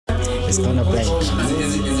it's gonna play. Is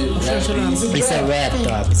it It's a rap,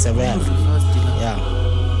 dog. It's a rap. Yeah.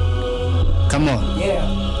 Come on.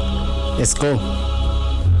 Yeah. Let's go.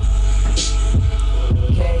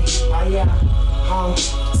 Okay.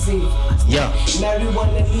 See. Yeah.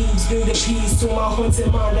 Marijuana leaves bring the peace to my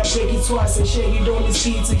haunted mind. I break it twice and share it on the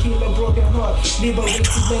speed to heal a broken heart. Liberate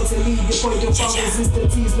to mentally, the point of our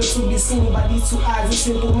resistance not to be seen by these two eyes and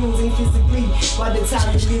simple means ain't physically. By the time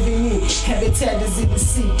you live in me, habitat is in the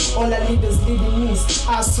sea. All I need is living needs.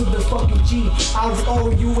 Eyes to the fucking G. I'll owe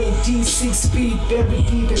you in D 6 feet, very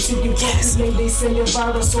deep. And if you populate, they send a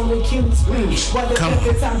virus on the killing spree. What the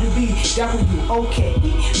perfect time to be? W-O-K.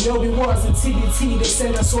 No rewards and TDT. They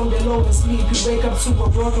send us on the lowest sleep. You wake up to a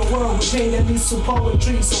broken world with pain that leads to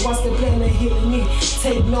poetry. So what's the plan of healing me?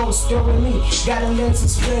 Take notes, stirring me. Gotta learn to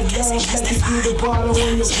spread love like you do the bottle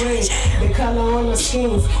on your brain. The color on the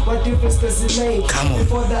skins, what difference does it make?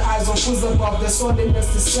 Before the eyes on who's above, the soul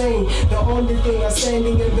that's the same. The only thing I'm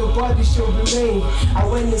standing in the body should remain.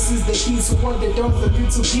 Awareness is the key to what the dogs are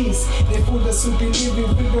to peace. They fool us who believe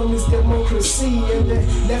in freedom is democracy. And they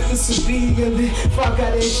left us to be and they fuck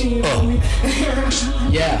out that shit on me.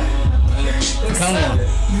 Yeah. Come on.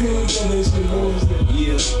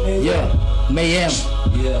 Yeah. Mayham.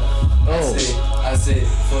 Yeah. Oh. I said,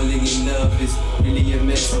 falling in love is really a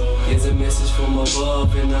mess. Here's a message from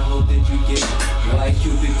above, and I hope that you get it. Why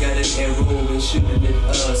Cupid got an arrow and shooting at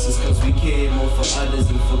us? It's cause we care more for others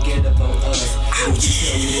and forget about us. If you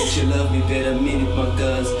tell me that you love me, better mean it, my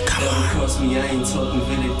guns. Double cross me, I ain't talking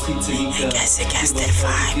Ep3 to you guys. KasiCast'Ed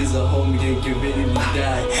vibe. If a homie, then get ready to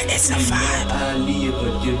die. It's a vibe. I leave,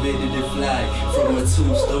 but get ready to fly. From a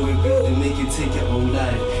two-story building, make you take your own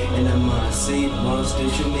life. And I might say it once,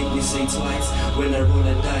 that you make me say twice. When I roll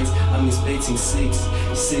the dice, I'm expecting six.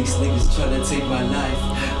 Six niggas tryna take my life,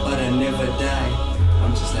 but I never die.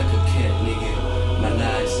 I'm just like a cat, nigga. My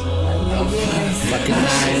lies. Fucking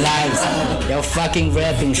 9 lives. Yo, fucking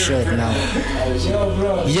rapping shit now. Yo,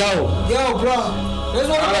 bro. Yo. Yo, bro. Let's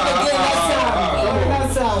walk back again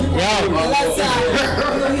last time. Last time.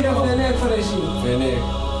 You don't hit up Venek for that shit. Venek.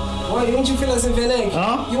 Why don't you feel us in Venek?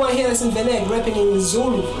 Huh? You want to hear us in Venek rapping in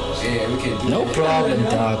Zulu? Yeah, we can do No that. problem,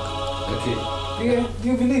 dog. Okay. Yeah,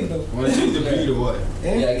 you believe though? Want to change the beat or what?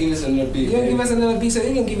 Yeah, give us another beat. You can give us another beat, so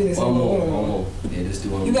you can give me this. One more. Yeah, let's do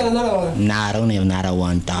one more. You got another one? Nah, I don't have another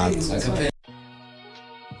one, dog. I compare.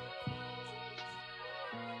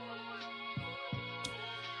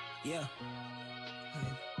 Yeah.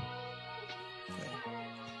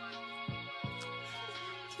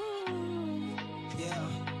 Yeah.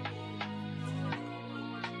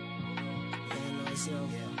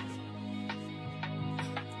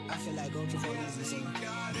 I feel like go to for easy.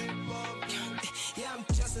 Yeah, I'm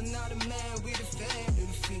just another man with a family.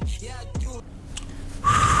 Yeah, I do.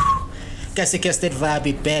 KasiCast'Ed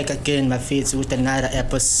vibe back again, my friends, with another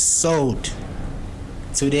episode.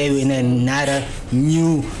 Today we're in another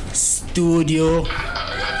new studio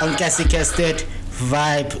on KasiCast'Ed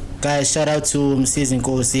vibe. Guys, shout out to Mrs.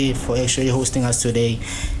 Nkosi for actually hosting us today.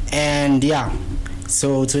 And yeah,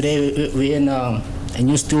 so today we're in a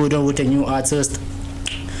new studio with a new artist.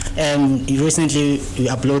 And recently we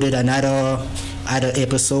uploaded other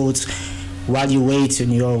episodes. While you wait,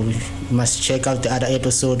 you must check out the other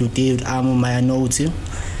episode we did with Amo Mayanoti.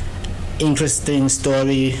 Interesting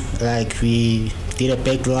story, like we did a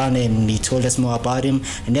background and he told us more about him.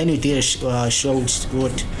 And then we did a show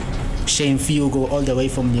with Shane Fugo all the way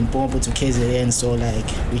from Limpopo to KZN. So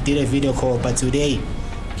like we did a video call. But today,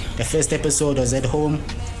 the first episode was at home.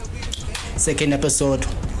 Second episode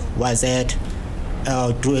was at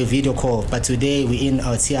through a video call. But today we in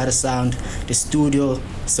our theater sound, the studio.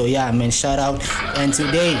 So yeah, man, shout out. And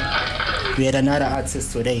today we had another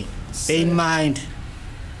artist today. Bear in mind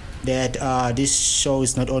that this show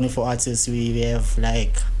is not only for artists. We have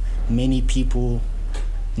like many people,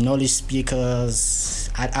 knowledge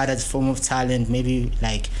speakers, other form of talent. Maybe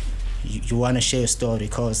like you want to share a story,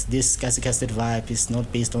 because this KasiCast'Ed vibe is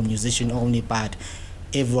not based on musician only, but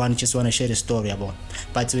everyone just want to share the story about.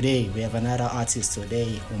 But today we have another artist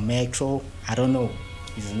today, Metro. I don't know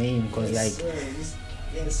his name, because like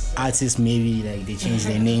artists maybe like they change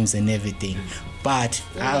their names and everything. But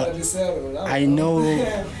I know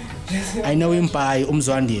him by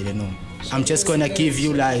Umzwandile, you know. I'm just gonna give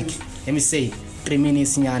you like, let me say 3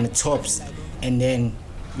 minutes on the tops, and then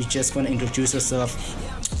you're just gonna introduce yourself,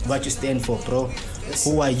 what you stand for, bro.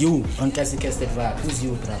 Who are you on KasiCast'Ed vibe? Who's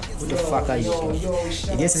you, bro? Who the fuck are you, bro?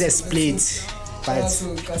 This is a split, but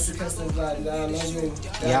KasiCast'Ed vibe,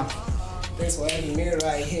 yeah. Thanks for having me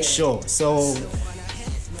right here. Sure. So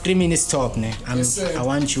 3 minutes top, ne? Yes, sir. I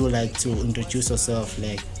want you like to introduce yourself.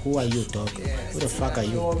 Like, who are you, dog? Who the fuck are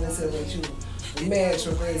you? All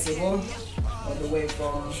the way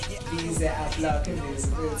from these at Black and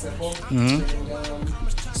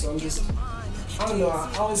so I'm just, I don't know,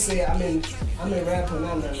 I always say I'm a rapper and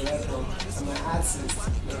I'm not a rapper. I'm an artist,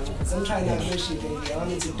 because I'm trying to do shit, baby. I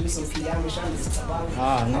need to do some piano shit. I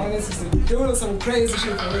need to do some crazy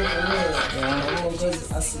shit for real.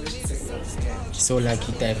 Because I see this shit taking. So like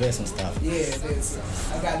you diverse and stuff. Yeah,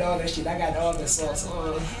 I got all that shit. I got all the sauce.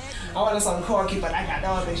 I want some corky, but I got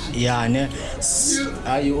all that shit. Yeah, ne?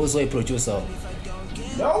 Are you also a producer?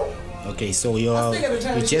 No. Okay, so you're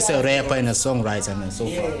just a rapper and a songwriter and so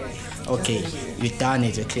far. Okay, you done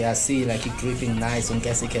it. Okay, I see like you gripping nice on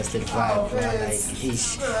KasiCast'Ed vibe, like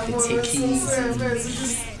ish, the techies,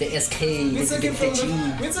 the SK, we took it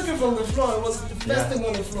from the floor. It was the best thing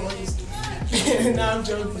on the floor. Nah, I'm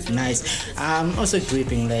joking. Nice. I'm also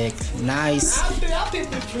gripping like nice. I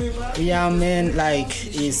picked the tree, man. Yeah, man. Like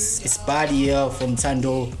it's bad here from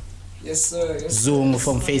Tando. Yes, sir. Zoom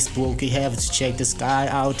from Facebook. You have to check this guy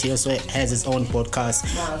out. He also has his own podcast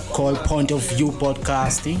called Point of View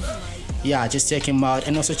Podcasting. Yeah, just check him out,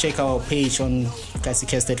 and also check our page on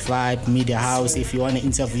KasiCast'Ed Vibe Media House if you want to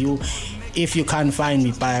interview. If you can't find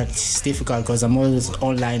me, but it's difficult because I'm always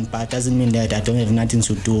online, but doesn't mean that I don't have nothing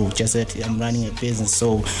to do. Just that I'm running a business,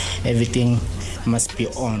 so everything must be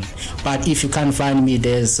on. But if you can't find me,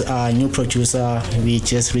 there's a new producer we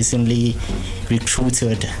just recently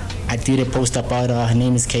recruited. I did a post about her. Her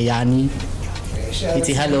name is Kayani. It's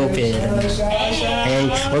hello, Hey,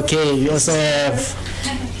 okay. We also have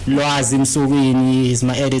Loaz Msugwini. He's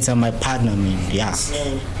my editor, my partner, man. Yeah.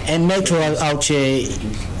 And Metro out here.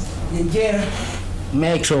 Yeah.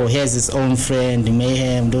 Metro has his own friend,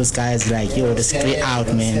 Mayham. Those guys like, yo, the straight out,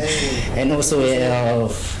 man. And also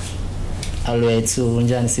Alway to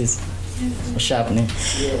Genesis. Sharp, man.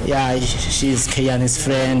 Yeah, she's Kayani's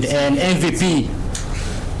friend. And MVP,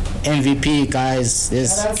 guys,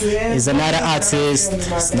 is another artist.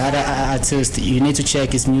 It's another artist. You need to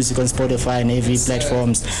check his music on Spotify and every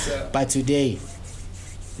platforms. But today,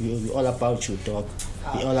 we're all about you, dog.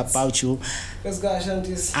 We're all about you.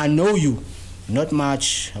 I know you, not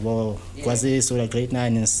much about Kwazis or the Great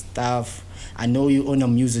Nine and stuff. I know you on the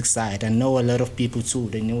music side. I know a lot of people too.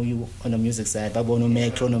 They know you on the music side. But when you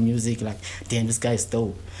make chrono music, like, damn, this guy's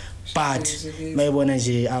dope. But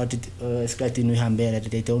maybe out that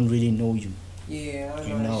they don't really know you. Yeah,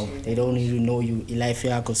 you know, they don't really know you. Life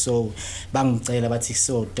yako so bang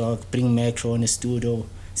so dog bring Metro in the studio.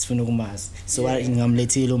 So I'm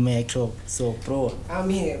letting Metro. So bro, I'm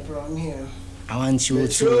here. I want you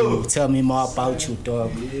to tell me more about you,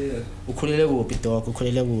 dog. Ukulele dog. I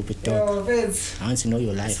want to know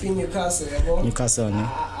your life. It's in Newcastle, Newcastle, no?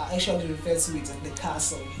 I actually refer to it as the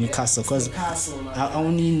castle. Newcastle, because I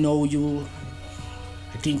only know you,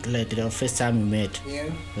 I think like the first time we met. Yeah.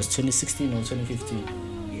 It was 2016 or 2015.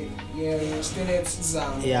 Yeah, we were still at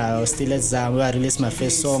Zam. Yeah, I was still at Zam. I released my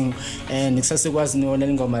first song, and it was no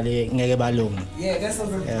ngoma le ngeke balunga. Yeah, that's the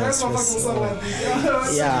first song.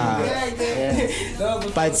 Yeah.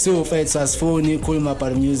 But so it was funny kuluma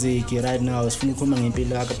about music right now. It's funny kuluma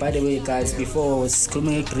ngempilo yakho. By the way, guys, before I was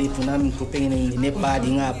kuluma ngegrip nami grouping in body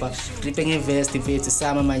ngapha, gripping invest mfethu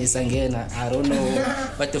sama manje sangena. I don't know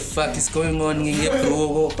what the fuck is going on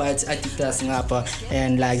ngebro, but Adidas ngapha,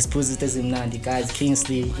 and like suppose it is imnandi, guys.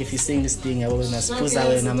 Kingsley, if you sing this thing, I will not suppose I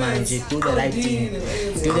will manje. Do the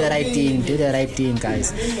right thing,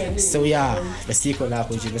 guys. So yeah, besiko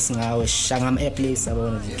lapho nje besingawe shangam Ep3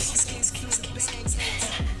 sabona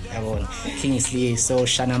Kingsley, so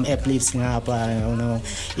Shanam Ep3 ngapha, you know.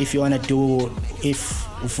 If you wanna do, if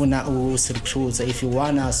ufuna recruit, if you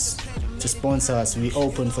want us to sponsor us, we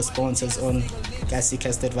open for sponsors on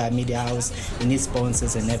KasiCast'Ed Vibe Media House. We need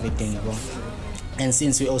sponsors and everything, bro. And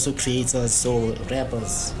since we also creators, so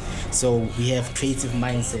rappers, so we have creative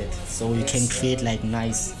mindset, so we can create like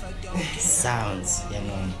nice sounds, you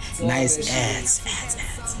know, nice ads,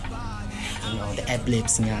 you know, the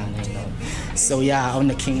ad-libs, you know. So yeah, on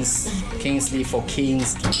the Kingsley for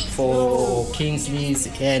Kingsley's,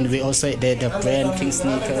 and we also the brand King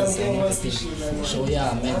Sneakers and everything. So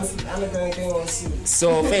yeah, man.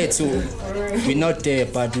 So fair too, we're not there,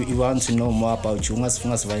 but we want to know more about you. The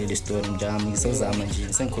story,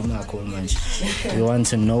 we want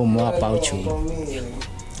to know more about you.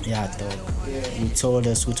 Yeah, dog. You told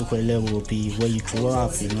us who to level will be where you grew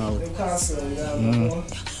up, you know.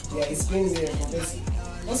 Yeah, it's been there.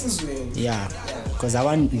 What's his name? Yeah, because I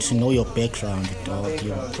want to know your background, dog.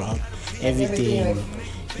 Your everything.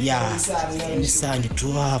 Yeah, inside the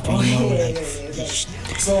drop, you know, like.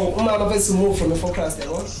 So, I'm about to move from the forecast there,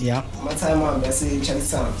 Yeah. My time, I say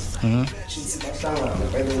Chinatown. She's like,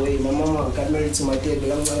 by the way, my mom got married to my dad,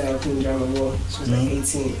 but I'm not a queen drama war. She was like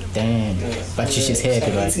 18. Damn. But she's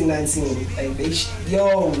happy, right? 18, 19. Like,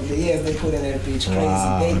 the years they put in that bitch, crazy.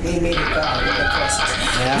 Wow. They made it God in the process.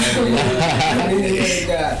 Yeah. They made it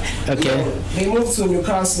God. Okay. They moved to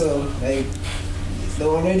Newcastle, like, they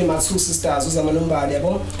were already my two sisters, who's my number there,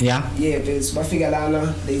 Yeah. Yeah, because my figure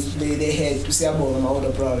Lana, they had to say about my older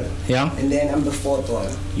brother. Yeah. And then I'm the fourth one.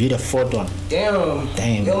 You the fourth one.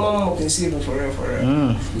 Damn. Your mama can see me for real.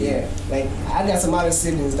 Yeah. Like, I got some other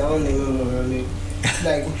siblings that don't name them.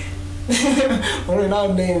 Like, for real, I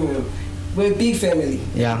don't name them. We're a big family.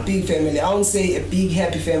 Yeah. Big family. I won't say a big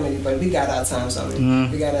happy family, but we got our times,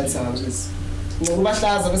 We got our times.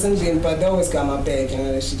 But they always got my back, you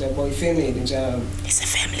know, that shit, boy, family, and it's a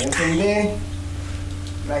family. And from there,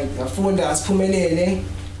 like, I found out,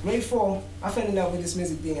 grade 4, I fell in love with this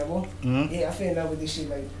music thing, Yeah, I fell in love with this shit,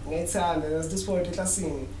 like, next time, there was this point that I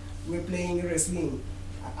seen, we were playing wrestling.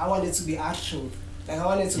 I wanted to be actual. Like, I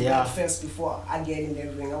wanted to rap first before I get in the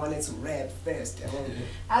ring. I wanted to rap first.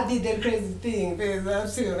 I did that crazy thing, because I'm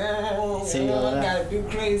still, I gotta do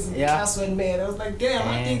crazy. Yeah. I went mad. I was like, damn,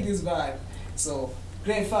 I dig this vibe. So,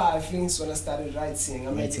 grade 5 things when I started writing.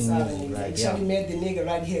 I met this other nigga. I actually met the nigga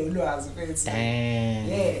right here who was damn.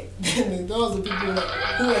 Yeah. Those are people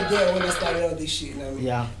who were there when I started all this shit. You know what I mean?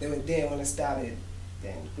 Yeah. They were there when I started.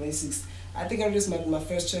 Then grade 6. I think I just met my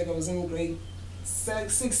first check. I was in grade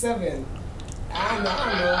 6, 7. I don't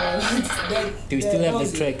know. Do you still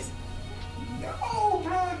have the tracks? Oh,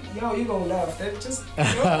 bro. Yo, you gonna laugh. That just.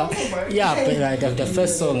 Yeah, but like the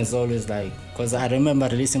first song is always like, because I remember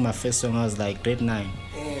releasing my first song, I was like grade 9.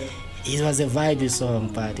 Yeah. It was a vibey song,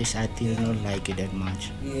 but I did not like it that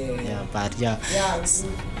much. Yeah, but yeah. Yeah, it's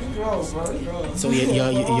gross, bro. It's gross. So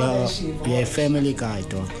you're a family guy,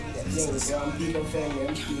 dog. Yes, I'm people family.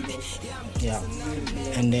 I'm people. Yeah.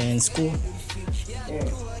 And then school. Yeah.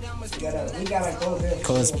 We gotta go there.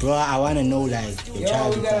 Cause bro, I wanna know like your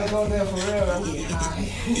childhood. We gotta go there for real.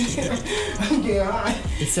 I'm getting high.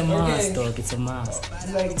 It's a must, dog. It's a must.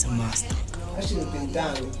 Like, it's a must, dog. I should have been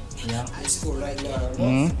done. Yeah. In school right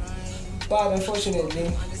now. But unfortunately, I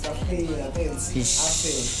failed.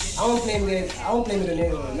 I don't blame it on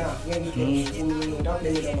anyone. Nah, don't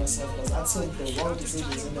blame it on myself, because I took the wrong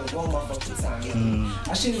decisions in the wrong motherfucking time.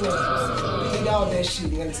 I should have laid out that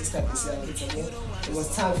shit and to start this out. It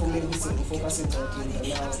was time for me to focus on talking, but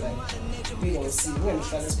now I was like, we gonna see. We're gonna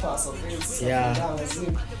try this pass of it. Yeah.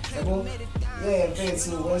 Yeah, very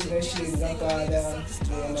soon. Once that shit got down,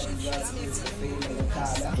 then I'm not glad to get to the thing and the car.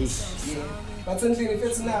 Yeah. But something, if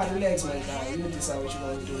it's not, relax, my guy. You decide what you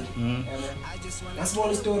want to do. That's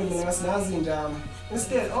one story, man. That's nothing.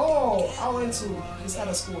 Instead, I went to this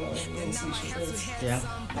other school. I went to see. Yeah.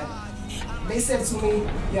 They said to me,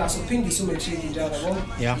 yeah, so pin this woman trick in Java.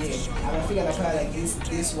 Yeah. And I figured I probably like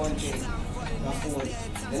this one thing. My phone.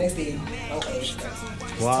 The next day,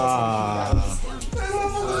 wow.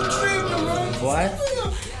 What?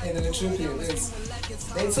 And then the truth is,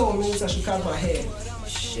 they told me I should cut my hair.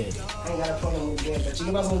 Shit. I ain't got a problem with that, but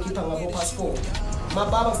you guys won't keep on my whole passport. My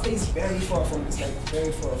barber stays very far from this, like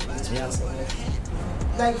very far from this. Yeah.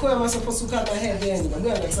 Like, who am I supposed to cut my hair then? I'm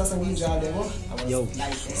going to like something job there. Yo,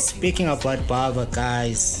 speaking about barber,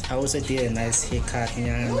 guys, I also did a nice haircut.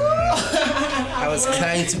 I was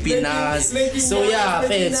trying to be nice. So yeah,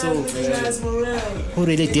 who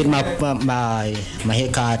really did my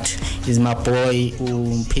haircut is my boy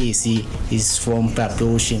PC. He's from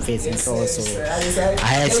Ocean Face, so I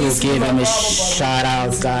had to give him a shout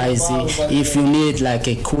out, guys. If you need like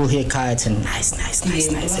a cool haircut and nice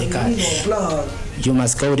haircut, you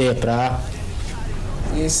must go there, bruh.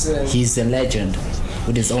 Yes, sir. He's a legend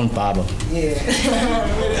with his own barber. Yeah.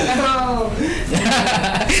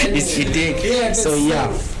 It's ridiculous. So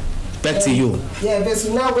yeah, back to you. Yeah, but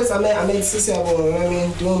so now I made CC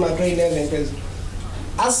doing my grade 11 because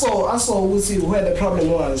I saw where the problem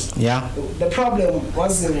was. Yeah. The problem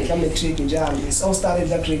wasn't trick in Jam. It all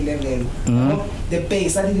started at grade 11. The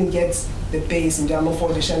bass, I didn't get the bass in Jam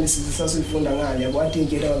for the Shandy Sisters but I didn't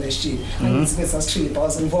get all that shit. I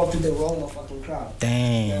was involved with the wrong fucking crowd.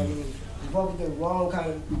 Damn. Involved with the wrong kind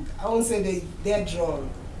of, I won't say they're drunk.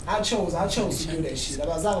 I chose to do that shit.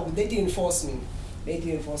 They didn't force me.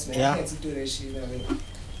 Yeah. I had to do that shit, you know what I mean?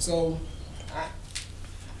 So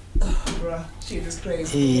bruh, shit is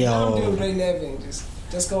crazy. Yo. I'm doing grade 11,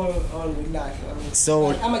 just going on with life. I mean, so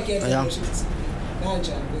I'm a kid.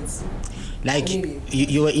 Like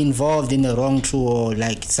you were involved in the wrong tour, or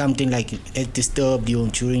like something like it disturbed you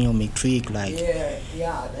during your matric, like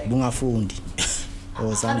bungafundi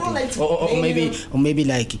or something. I don't like to or maybe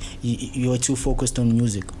like you were too focused on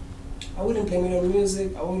music. I wouldn't blame it on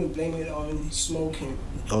music. I wouldn't blame it on smoking.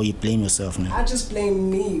 Oh, you blame yourself now? I just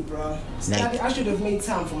blame me, bro. Like, I should have made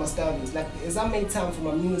time for my studies. Like, as I made time for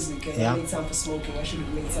my music and I made time for smoking, I should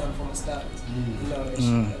have made time for my studies. You know, that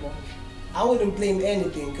shit. Like, I wouldn't blame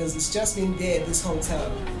anything because it's just been there this whole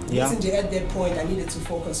time. Yeah. At that point, I needed to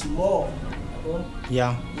focus more.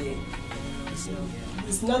 Yeah.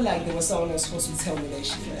 It's not like there was someone else supposed to tell me that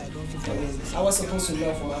shit. I was supposed to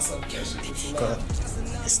know for myself that shit. It's not,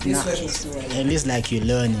 at least like you're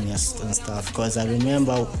learning and stuff. Because I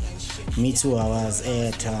remember me too, I was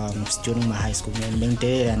at during my high school, and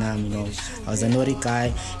you know, I was a naughty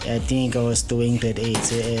guy. I think I was doing grade 8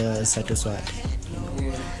 Satisfied. You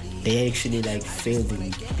know. They actually like failed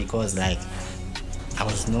me because like I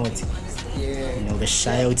was naughty. Yeah. You know, the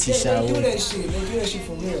shy teacher. They do that shit. They do that shit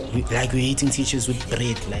for real. Like we're eating teachers with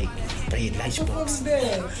bread, lunchbox.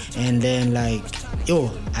 And then like,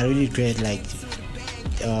 I really regret like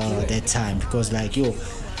that time because like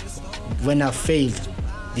when I failed,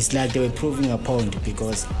 it's like they were proving a point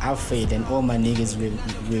because I failed and all my niggas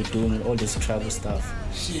were doing all this trouble stuff.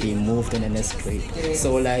 They moved on the next grade. Yeah.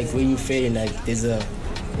 So like when you fail, like there's a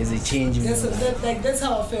change. That's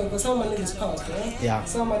how I feel because some of my niggas passed, right? Yeah.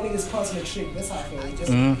 Some of my niggas passed matric. That's how I feel.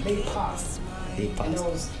 They passed. They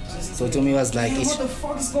passed. So to me it was like, what the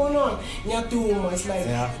fuck is going on? It's like,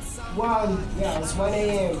 it's 1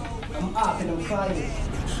 a.m. I'm up and I'm crying.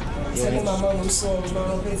 I'm telling my mom I'm sorry,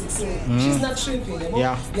 mom, basically. She's not tripping.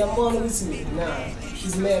 Your mom with me. Nah,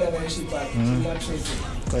 she's mad at her shit, but she's not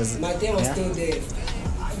tripping. My dad was still there.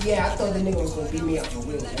 I thought the nigga was gonna beat me up for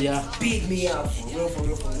real. Like, beat me up for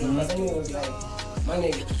real. But the nigga was like, my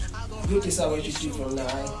nigga, you decide what you do from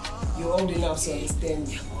now. You're old enough to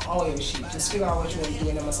understand all your shit. Just figure out what you want to do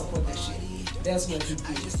and I'm gonna support that shit. That's what he did.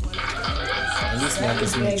 At least like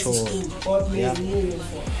it's mature.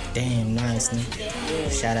 Damn, nice, man.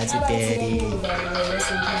 Shout out to Daddy.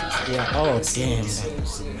 Damn.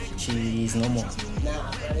 She's no more.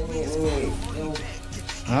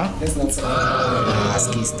 Huh? That's not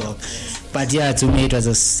so. Skis, dog. But to me it was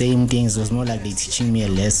the same thing. It was more like they teaching me a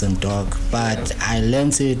lesson, dog. But I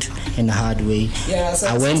learned it in a hard way.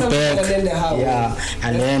 I went back.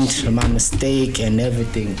 I learned my mistake and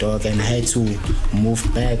everything, dog. And I had to move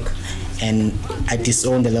back. And I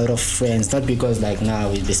disowned a lot of friends, not because like now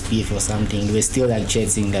with this beef or something. We're still like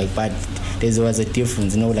chatting, like, but there was a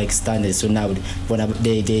difference, like standards. So now when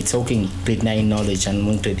they're talking grade 9 knowledge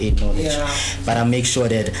and grade 8 knowledge, but I make sure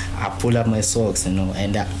that I pull up my socks, and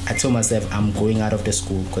I told myself I'm going out of the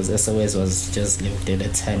school because SOS was just looked at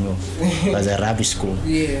that time. It was a rubbish school.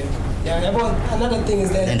 Another thing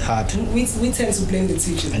is that and hard. We tend to blame the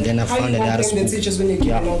teachers. And then I found that out of blame the teachers when you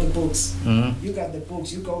give all the books. You got the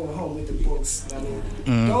books. You go home with the books. I mean,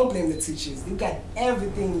 don't blame the teachers. You got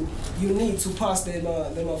everything you need to pass the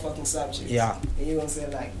motherfucking subject. Yeah. And you're gonna say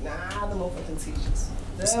like, nah, the motherfucking teachers.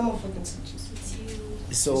 The motherfucking teachers.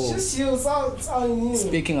 So it's just you. It's all you.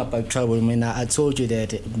 Speaking about trouble, I told you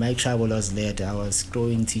that my trouble was late. I was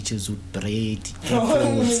growing teachers with bread,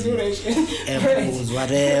 apples,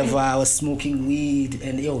 whatever. I was smoking weed,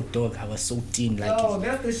 and dog, I was so thin. Like,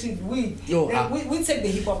 that's the shit. Weed. We take the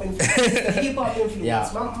hip hop influence. The hip hop influence.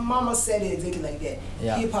 Yeah. My mama said it exactly like that.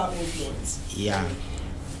 Yeah. Hip hop influence. Yeah.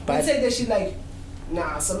 But we take that shit like,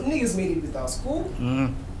 nah. Some niggas made it without school.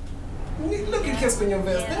 Look at Kiss your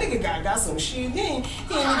vest. The nigga got some shit. He ain't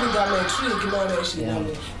even got no trick and all that shit. Yeah.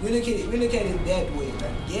 We look at it that way.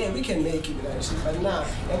 Like, we can make it with that shit. But nah,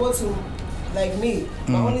 I want to, like me,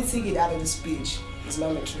 my only ticket out of the speech is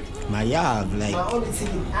my matric. My only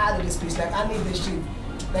ticket out of the speech. Like, I need this shit.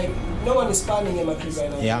 Like, no one is spawning in my crib right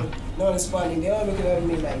now. Yeah. No one is spawning. They're all looking at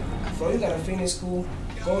me like, bro, you gotta finish school,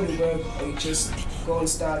 go to work, or you just go and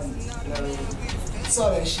study. You know what I mean? All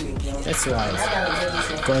that shit, bro. That's right.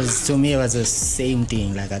 Because to me it was the same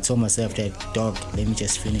thing. Like I told myself that, dog, let me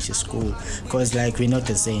just finish the school. Because like we're not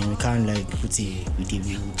the same. We can't like put it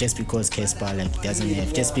just because Casper like doesn't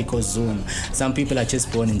have, just because Zoom. Some people are just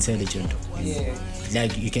born intelligent. Yeah.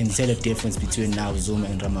 Like you can tell the difference between now Zuma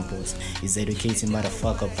and Ramaphosa. He's educating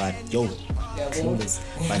motherfucker, but clueless.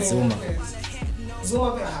 But Zuma.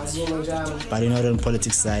 But on the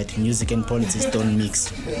politics side, music and politics don't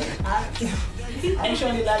mix. I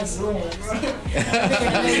actually like Zuma.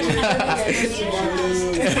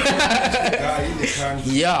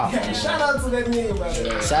 Yeah. Shout out to that nigga,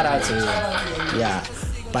 brother. Shout out to you. Yeah.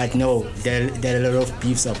 But no, there are a lot of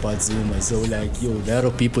beefs about Zuma. So like, a lot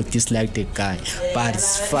of people dislike the guy. But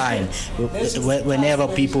it's fine. Whenever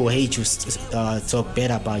people hate you, talk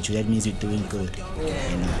bad about you, that means you're doing good.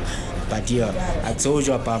 You know. But yeah, I told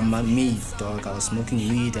you about me, dog. I was smoking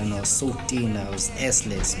weed and I was so thin. I was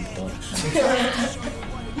assless, dog.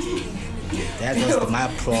 That was my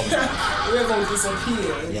problem. We're going to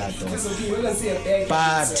disappear. Yeah, dog. Disappear. We're going to see a bag.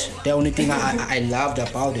 But the only thing I loved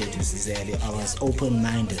about it is that I was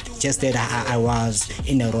open-minded. Just that I was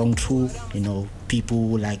in the wrong troop. You know,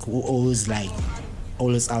 people like who always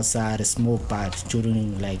outside smoke, but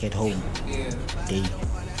children like at home. Yeah.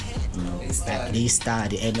 They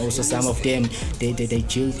study, and also some of them they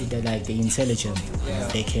like they intelligent. Yeah.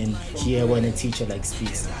 They can hear when a teacher like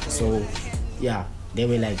speaks. So yeah, they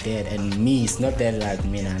were like that. And me, it's not that like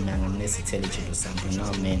I'm less intelligent or something. No,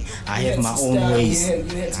 man, I have my own ways.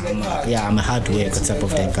 I'm a hard worker type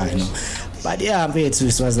of that guy, you know. But yeah, it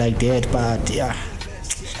was like that. But yeah,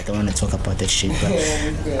 I don't want to talk about that shit, but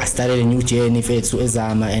I started a new journey for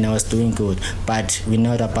Ezama and I was doing good. But we're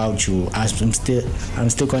not about you. I'm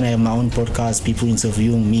still gonna have my own podcast, people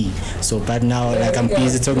interviewing me. So but now like I'm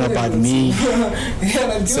busy talking about me.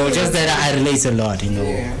 So just that I relate a lot, you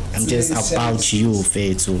know. I'm just about you,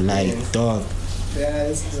 Fethu. Like dog.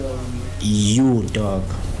 You dog.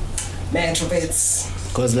 Man, Trumpets.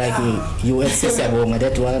 Cause like you accessible,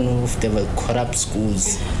 that one of the corrupt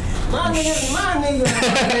schools. My nigga,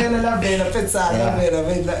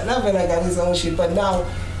 I got his own shit. But now,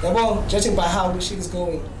 judging by how the shit is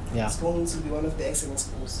going, it's going to be one of the excellent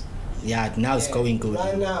schools. Yeah, now it's going good.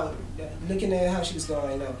 Right now, looking at how she's going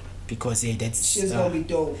right now. Because that's shit's gonna be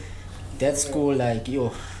dope. That school, like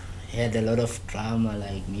had a lot of drama,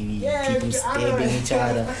 like maybe people stabbing each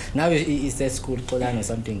other. Now it's that school Kolan or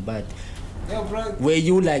something, but were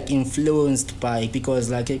you like influenced by, because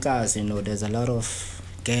like guys, you know, there's a lot of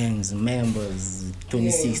gangs members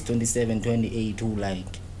 26, 27, 28 who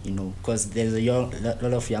like, you know, because there's a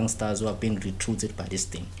lot of youngsters who have been recruited by this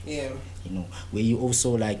thing. Yeah. You know, were you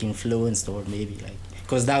also like influenced, or maybe like,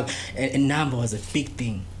 because that a number was a big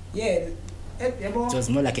thing. Yeah. It was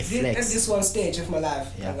more like a flex. At this one stage of my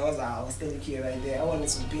life, yeah. I was still a kid right there. I wanted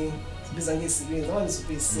to be siblings. I wanted to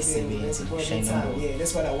be siblings. Yeah,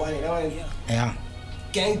 that's what I wanted.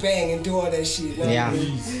 Gang bang and do all that shit. You know yeah.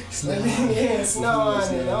 Snow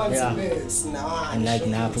on it. I want to be snow on. And like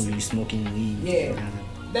now, you smoking weed. Yeah.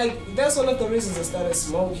 Like that's one of the reasons I started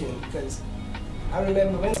smoking, because I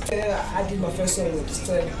remember when I did my first song with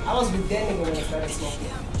Stan, I was with that nigga when I started smoking.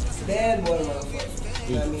 That one motherfucker.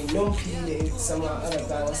 You know what I mean? No P, some other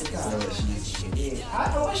guy was a car. Yeah.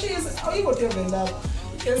 You go tell them now,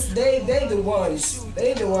 because they the ones who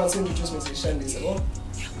introduced me to Shandy.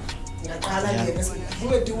 We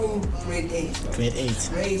were doing grade 8. Grade 8.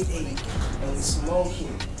 And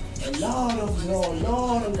smoking. A lot of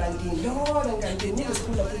canteen. Niggas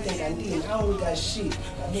pull up with the canteen. I don't got shit.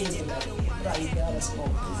 But niggas were like, bro, you gotta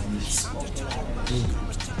smoke.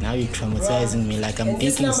 Now you're traumatizing me, like I'm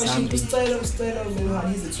thinking something. Straight up,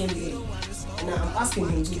 he's a 28. And I'm asking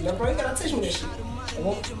him to, like, bro, you gotta teach me that shit.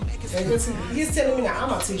 He's telling me that I'm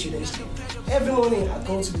gonna teach you that shit. Every morning I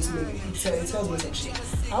go to this nigga, he tells me some shit.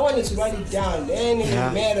 I wanted to write it down, then he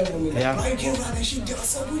was mad over me. Like, bro, you can't write that shit down,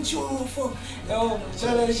 so what you want for?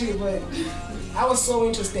 Try that shit, but I was so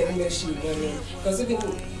interested in that shit, you know what I mean? Because even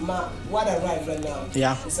what I write right now,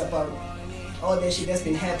 it's about all that shit that's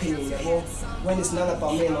been happening, like, when it's not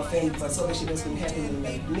about me and my family, but all that shit that's been happening,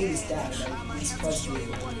 like niggas died, like it's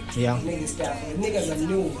frustrating. Niggas died, but niggas are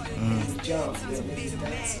new in the job, niggas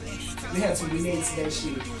died. So we have to relate to that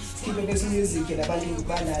shit. Keep the best music and about you who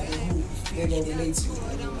they're gonna relate to.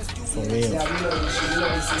 For real. Yeah, we know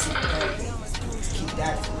this is keep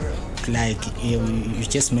that for real. Like you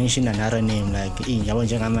just mentioned another name, like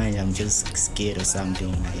I'm just scared or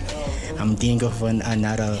something. Like I'm thinking of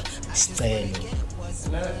another style.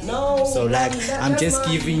 No. So like I'm just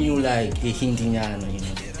giving you like a hint, you know.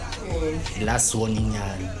 Last one in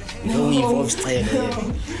you don't involve style.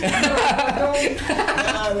 No.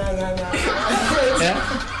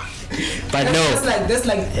 But no. That's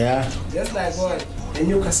like what? The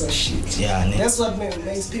Newcastle shit. Yeah, that's what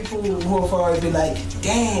makes people who are far be like,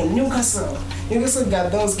 damn, Newcastle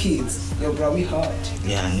got those kids. Yo, bro, we hard.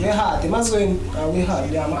 Yeah, we're hard. They must win. We hard.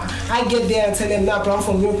 Yeah, I get there and tell them, nah, bro, I'm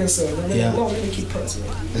from Newcastle. No, really keep purse,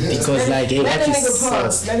 man. Because like, let the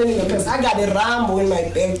nigga purse. I got a Rambo in my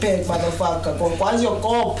backpack, motherfucker. What's your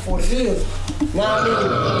cop for real? Nah,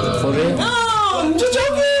 nigga. For real? No, I'm just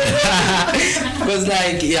joking. Because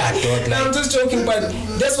like, dog, like, I'm just joking, but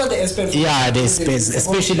that's what they expect. Yeah, they expect,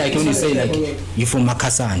 especially like when you say like you from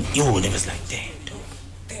Makassar, yo, they was like,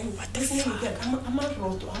 damn, what the fuck? I'm not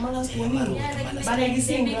wrong. for me. Yeah, But at the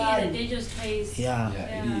same they make it a time, dangerous place. Yeah.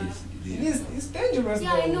 it's dangerous.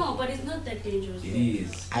 Yeah, I know, but it's not that dangerous. It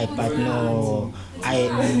is. But no,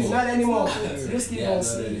 Not anymore. You still don't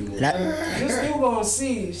see. You still gonna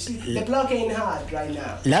see. The clock ain't hard right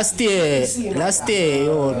now. Last year,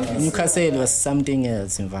 Newcastle was something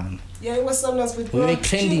else, Van. Yeah, it was something else. But We were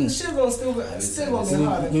trending. Still gonna be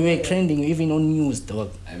hard. We were trending even on news, dog.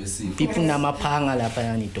 I will see. People namapanga la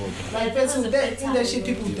payani, dog. Like in that shit,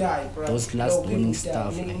 people die, bro. Those last people warning die.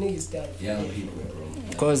 stuff, like. Niggas die. Young people, bro.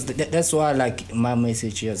 Because that's why, like, my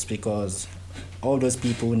message is because all those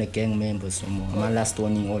people in the gang members, my last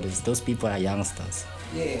warning, all those people are youngsters.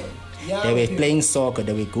 Yeah. They were playing soccer,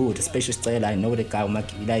 they were good, especially Stella. I know the guy,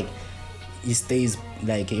 like, he stays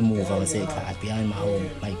like he move, I was like, behind my home,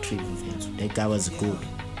 my trip. That guy was good.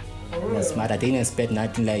 He was smart. I didn't expect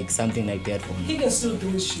nothing like something like that from He him. can still do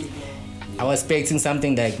his shit, man. I was expecting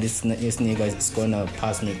something like this nigga is gonna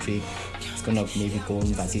pass me a trip. It's gonna maybe go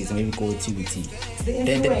in Brazil, maybe go to TBT.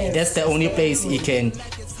 That's the only place he can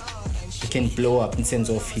blow up in terms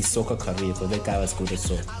of his soccer career, because that guy was good at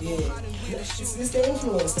soccer. Yeah. It's the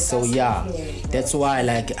influence. So yeah, that's why,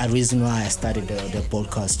 like, a reason why I started the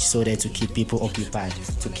podcast, so that to keep people occupied,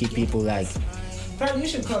 to keep people like, Probably you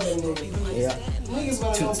should call them niggas. yeah, Niggas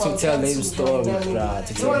wanna know to about tell that them too, story, bro. bruh,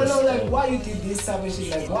 to You tell wanna them know like story. why you did this type of shit,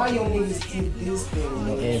 like why your niggas did this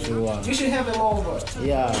thing. Everyone. You should have them over.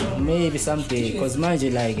 Yeah, maybe someday, because mind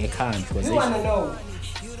like I can't, because You wanna know.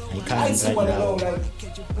 I I can't just right wanna know now. like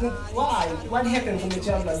why? What happened from the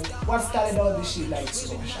jump? Like what started all this shit? Like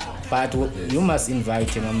so shy. But you must invite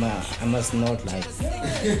him. I must not like,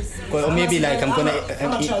 or maybe like I'm gonna,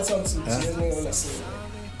 I'm try to talk to you. So you're gonna see.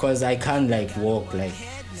 because I can't like walk like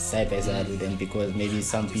side by side with them, because maybe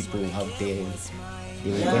some people out there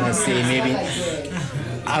they were gonna say maybe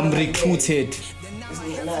I'm recruited.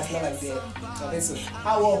 It's not like that. So listen,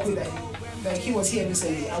 I walk with like he was here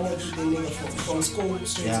recently. I walked with the nigga from school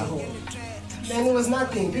straight to home. Then it was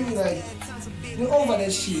nothing. People like, we're over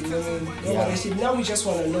that shit. You know what I mean? We're over that shit. Now we just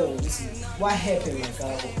want to know what happened.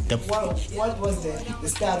 Like, what was the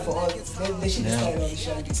start for all the shit that started all the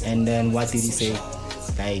shit? And then what did he say?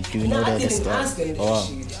 Like, do you know I the didn't story? ask them Oh. that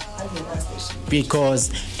shit. I didn't ask that shit. Because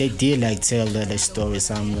they did like tell the story,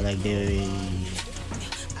 some like they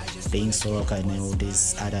playing soccer and all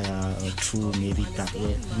this other true maybe black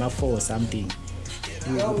not for something.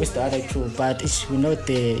 What's the other true? But we're not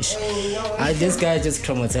there. This guy just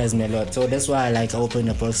traumatized me a lot, so that's why I like open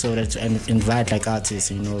the box so that and invite like artists,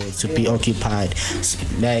 you know, to be occupied.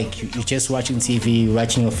 Like you're just watching TV,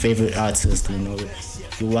 watching your favorite artist, you know.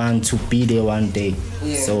 You want to be there one day,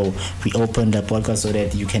 so we open the podcast so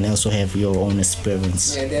that you can also have your own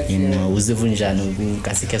experience. You know,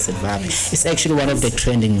 KasiCast'Ed vibe. It's actually one of the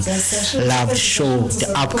trending loved shows,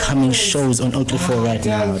 the upcoming shows on Ep3 right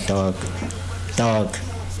now, dog.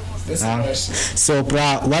 So,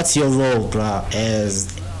 bruh, what's your role, bruh,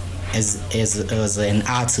 as an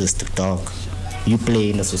artist, dog? You play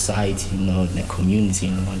in the society, you know, in the community,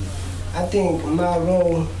 you know. I think my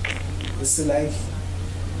role is to like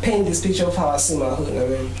paint this picture of how I see my hood. I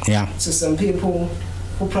mean, Yeah. to some people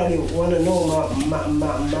who probably want to know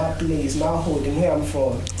my place, my hood, and where I'm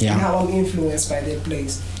from, Yeah. and how I'm influenced by that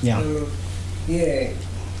place. Yeah. Yeah.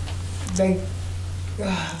 Like,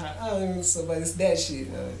 I don't even know, but it's that shit.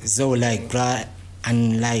 So, like, bruh,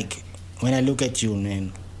 and like, when I look at you,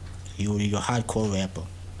 man, you're a hardcore rapper.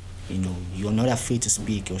 You know, you're not afraid to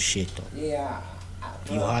speak your shit, though. Yeah.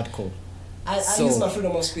 You're hardcore. I use my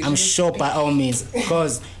freedom of speech. I'm sure by all means,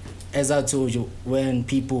 because as I told you, when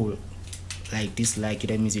people like dislike you,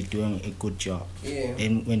 that means you're doing a good job. Yeah.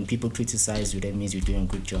 And when people criticize you, that means you're doing a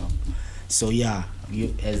good job. So yeah,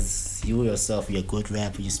 you yourself, you're a good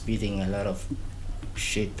rapper. You're spitting a lot of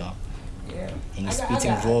shit, dog. Yeah. And you're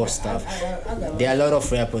spitting raw stuff. There are a lot of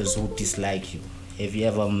rappers who dislike you. Have you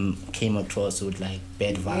ever came across with like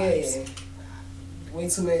bad vibes? Yeah. Way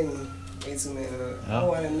too many. I don't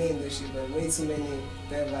want to name this shit, but way too many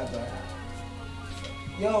bad vibes.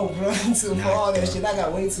 Yo, bro, for all that shit, I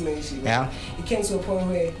got way too many shit. Yeah. It came to a point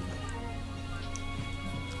where,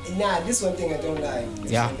 this one thing I don't like.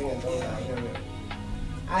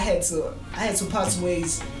 I had to part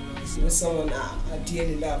ways with someone I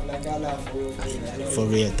dearly love, like I love for real. For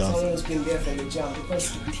real, dog. Someone who's been there from the jump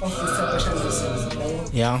because of this type of shit, you know?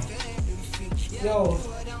 Yeah. Yo,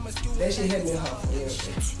 that shit hit me hard for real.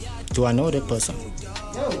 Do I know the person? I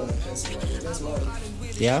don't know the person, that's mine.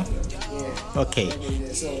 Yeah? Yeah. Okay.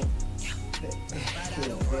 So,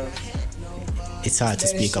 It's hard to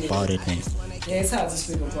speak about it, man. yeah, it's hard to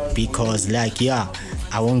speak about it. Because like, yeah,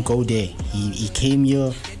 I won't go there. He came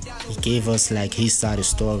here, he gave us like his side of the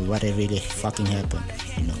story, what it really fucking happened,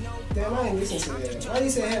 you know. didn't listen to that. Why do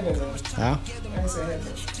you say heaven, man? Huh? I say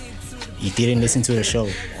heaven. You didn't listen to the show.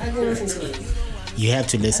 I didn't listen to it. You have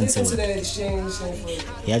to listen I listened to to it. the exchange thing for it.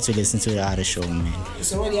 You have to listen to the other show, man.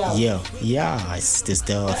 It's already out. Yeah. It's this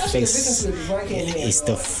the I should listen first. to it before I came here. It's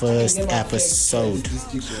bro. the first I can get my episode.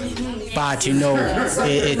 fix. But you know, it's. We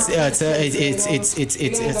ain't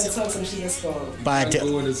gonna talk some shit that's gone. But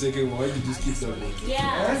Go on the second one. Why did you skip that one?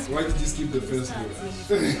 Yeah. Why did you skip the first one?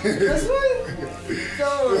 That's what?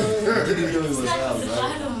 No. I didn't know it was Start out, from the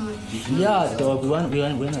right? bottom. yeah, dog. We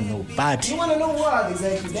wanna know. But You wanna know what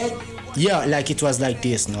exactly? That yeah, like it was like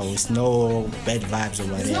this. No, it's no bad vibes or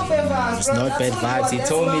whatever. no bad vibes, It's bro. not I bad told you vibes. what, He that's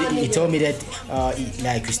told my me. He nigga. told me that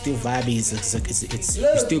like we still vibey. It's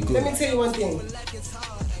look, still let good. me tell you one thing.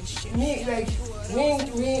 Me like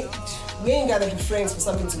we ain't gotta be friends for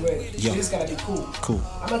something to work. Yeah. We just gotta be cool. Cool.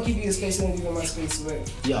 I'm gonna give you a space and give you my space to work.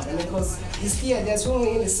 Yeah. And because it's here, that's when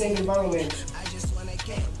we're in the same environment.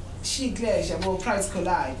 She clash, and our prides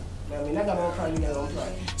collide. I mean, I got my own pride, you got your own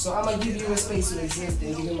pride. So I'm gonna give you a space to exist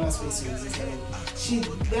and give you my space to exist. I mean,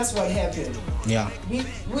 that's what happened. Yeah. We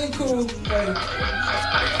cool, but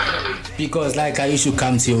Because like I used to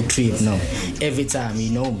come to your trip, no, every time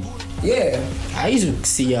you know me. yeah. I used to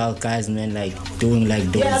see y'all guys, man, like doing like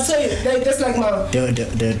those Yeah, I tell you, like, that's like my.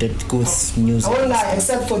 the good I music. won't lie,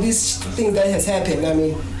 except for this thing that has happened. I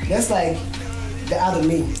mean, that's like the other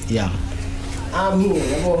me. Yeah, I'm here.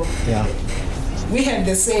 Well, yeah, we have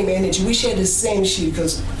the same energy. We share the same shit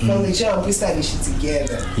because from the jump we started shit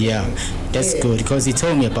together. yeah. That's Yeah. good because he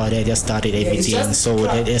told me about that. Just started it's everything, just so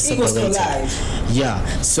that's egos separated. collide.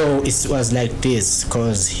 Yeah, so it was like this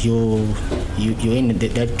because you in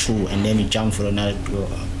that true and then you jump for another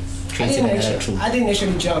created another true. I didn't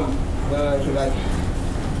actually jump. Like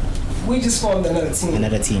we just formed another team.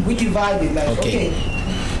 Another team. We divided. Like Okay.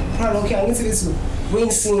 okay, I'm into this. We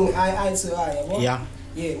ain't seeing eye to eye. Well, Yeah.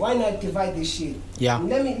 Yeah, why not divide this shit? Yeah.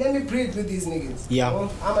 Let me breathe with these niggas. Yeah. You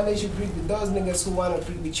know? I'ma let you breathe with those niggas who wanna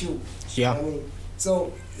breathe with you. Yeah. I mean,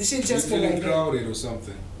 so the shit It's just been feeling like that. crowded or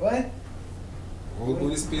something. What? All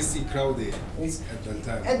this space is crowded It's- at that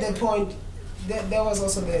time. At that point, there was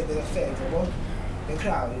also the effect, you know? The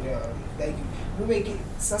crowd, you know. Like we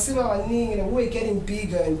were getting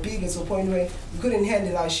bigger and bigger to a point where we couldn't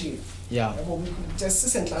handle our shit. Yeah. But we could just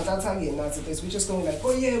sit and target we just going like,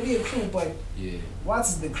 oh yeah, we a crew, but Yeah. what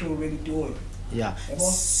is the crew really doing? Yeah. Yeah, boy.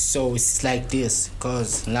 So it's like this,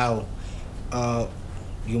 cause now,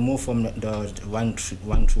 you move from the one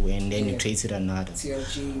true and then you Yeah. trace it another.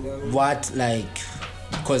 TLG, you know what I mean? What like,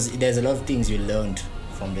 cause there's a lot of things you learned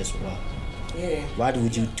from this one. Yeah. What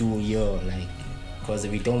would you do here, like? Cause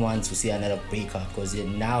we don't want to see another breakup. Cause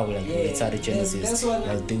now, like, Yeah, it's other Genesis, that's what-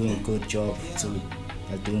 you're doing a good job too.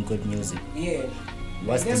 You're doing good music. Yeah.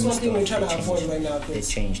 What's That's the new one thing we're stuff trying to they avoid changed? right now. They 'Cause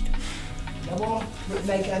changed. well,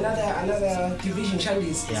 like another division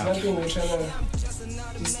changes. Yeah. It's one thing we're trying to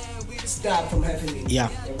just stop from happening. Yeah.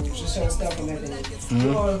 We're just trying to stop from happening. You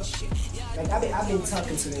know, like I've been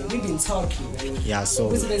talking to them. We've been talking. I mean, Yeah, so-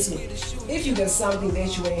 listen, if you got something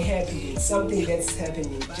that you ain't happy with, something that's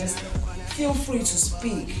happening, just feel free to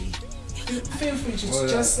speak. Feel free to Oh,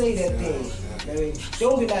 yeah. just say that Yeah, thing. yeah. I mean,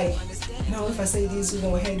 don't be like, no, if I say this, you're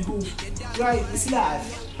gonna head who? Right? It's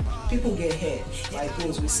life. People get hurt by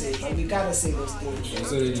things we say, but we gotta say those things.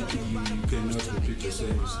 Also, that you cannot repeat the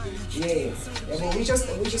same mistake. Yeah, but we just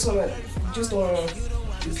wanna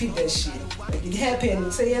repeat that shit. Like it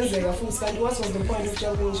happened. Say what was the point of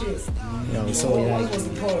jumping shit? No, so what like, was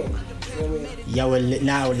the point? You know what I mean? yeah, well,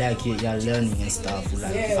 now like you're learning and stuff,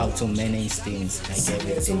 like Yeah. how to manage things, like Yeah, to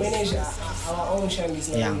everything. manage our own channels.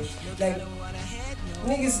 Yeah. Like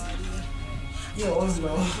niggas. You know.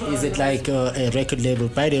 Is it like a record label?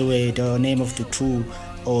 By the way, the name of the true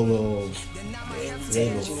or label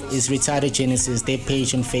is Retarded Genesis. Their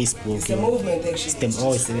page on Facebook. It's a movement actually.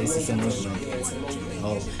 It's a movement. Yeah, it's a movement.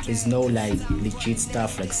 Oh, there's no like legit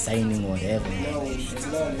stuff like signing or whatever. No, it's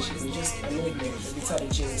not a shit. It's just a movement. It's how the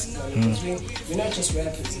chance. Because we're not just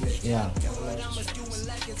rapping today. Yeah.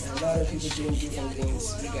 A lot of people doing different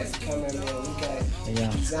things. We got cameraman, we got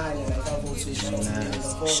Yeah. designer, like I go to shots.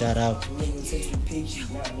 Shout out. We will take the pictures.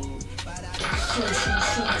 Now, I mean, shoot,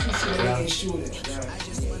 Yeah. and shoot it. Nah, yeah,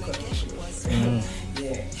 cut that shit. Yeah.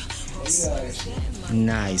 You know that shit.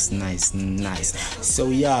 Nice. So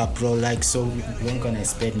yeah, bro, like, so when can I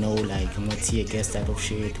expect no like no tear gas type of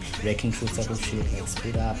shit, wrecking crew type of shit, like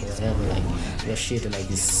split up or whatever, like your shit like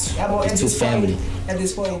this, Yeah, but it's too family. At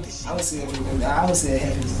this point, I would say it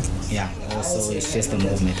happens. Yeah. Also, it's just a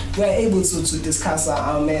movement. We're able to discuss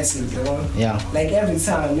our message, you know? Yeah. Like every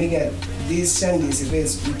time we get these Sundays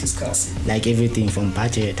events, we discuss it. Like everything from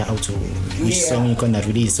budget how to which Yeah. song you gonna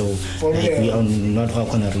release. So For like real. we are not all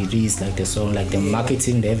gonna release release like the song, like the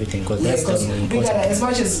marketing, the everything, because that's the we important. gotta, as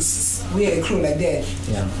much as we're a crew like that,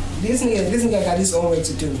 Yeah. this nigga got his own work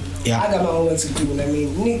to do. Yeah. I got my own work to do. You know what I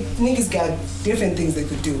mean, niggas got different things they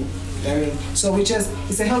could do. You know what I mean, so we just,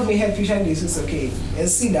 it's a help me help you try this. It's okay. And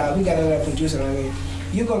see that we got another producer. You know what I mean,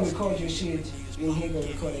 you gonna record your shit, and he gonna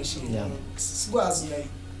record that shit. Yeah. Squads like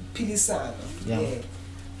PD sound. Yeah.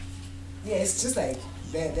 Yeah, it's just like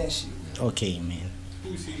that shit. Okay, man.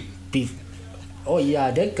 Who's he? Beef. Oh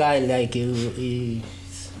yeah, that guy like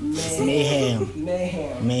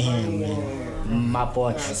Mayham. Man. My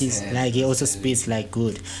boy, he's like he also speaks like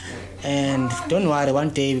good. And don't worry, one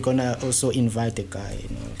day we're gonna also invite the guy.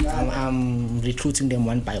 You know, I'm recruiting them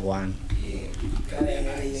one by one.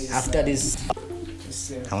 After this,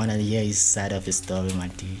 I wanna hear his side of his story, my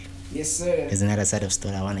dude. Yes, sir. There's another side of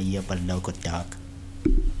story I wanna hear about local dog.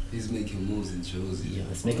 He's making moves in Jersey. Yeah,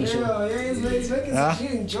 it's making sure. Yeah, he's making some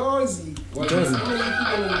shit in Jersey. Jersey.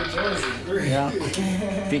 Jersey. Yeah,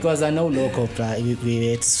 because I know local,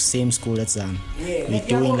 we at same school at we're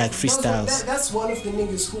doing like freestyles. That's one of the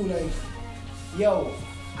niggas who like, yo,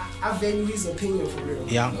 I value his opinion for real.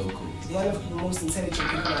 Yeah. He's one of the most intelligent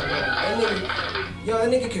people I know. That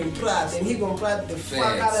nigga can prod, and he gonna prod the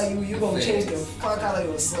fuck out of you. You gonna change the fuck out of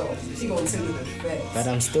yourself. He gonna tell you the facts. But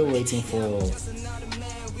I'm still waiting for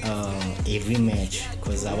a rematch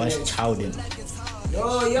because I was chowding. Yo,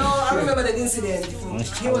 I remember that incident.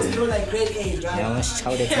 He was doing like grade 8, right? Yeah, I was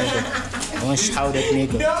chowed that nigga. I was chowed that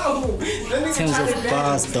nigga. No, that nigga Terms of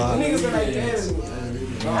bars, dog. Niggas were like,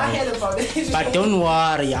 damn. I heard about it. But don't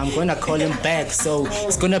worry, I'm gonna call him back, so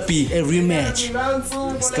it's gonna be a rematch.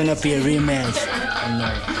 It's gonna be a rematch. I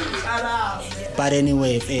know. Shout out. But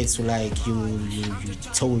anyway, it's like you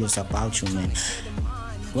told us about you, man.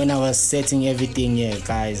 When I was setting everything, yeah,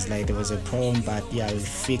 guys, like there was a problem, but yeah, we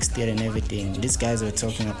fixed it and everything. These guys were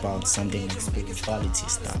talking about something like spirituality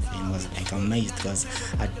stuff, and I was like amazed because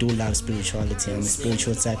I do love spirituality. I'm a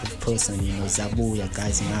spiritual type of person, you know. Zabu, yeah,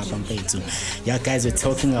 guys, yeah, guys were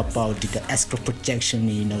talking about the astral projection,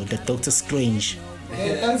 you know, the Doctor Strange.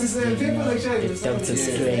 Doctor Strange and all that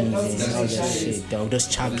shit, those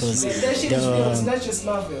chakras. That shit is real, it's not just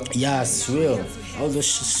Marvel. Yeah, it's real. All this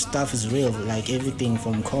stuff is real. Like everything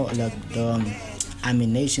from like the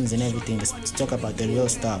animations and everything. Let's talk about the real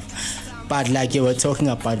stuff. But like you were talking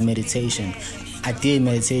about meditation. I did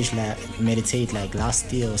meditate like last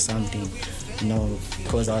year or something. You know,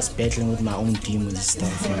 because I was battling with my own demons and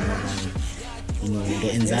stuff. You know,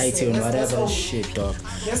 the anxiety and whatever shit, dog.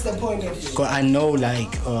 That's the point of it. Cause I know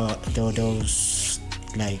like those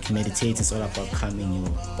like meditating is all about calming your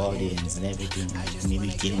body and everything, like maybe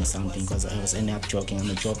killing something. Cause I was ended up joking. I'm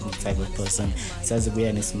a joking type of person. Self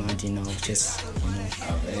awareness, man. You know, just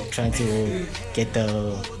trying to get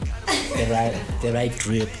the right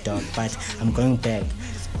grip, dog. But I'm going back.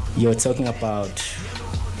 You're talking about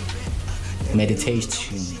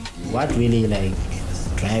meditation. What really like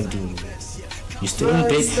drive you? You still in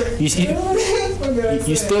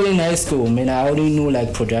you still in high school, man. I only knew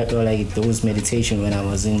like project or like those meditation when I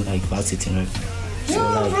was in like varsity. Right? So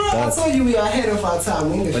like bro, I told you we are ahead of our time.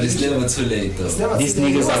 But it's never too late though. These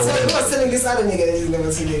niggas are woke. I was telling this other nigga that it's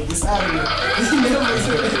never too late. This other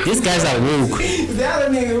nigga. These guys are woke. The other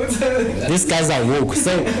nigga, what's that? These guys are woke.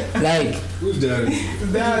 So like Who's that?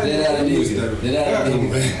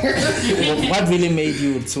 what really made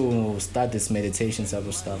you to start this meditation type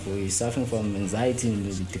of stuff? Were you suffering from anxiety,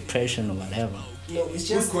 maybe depression or whatever? No, it's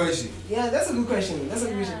just Good question. Yeah, that's a good question.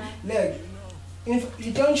 Look,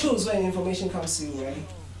 you don't choose when information comes to you, right?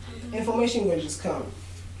 Information will just come.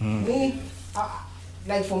 Me,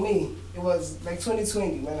 like for me, it was like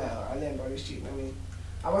 2020 when I learned about this shit. I mean,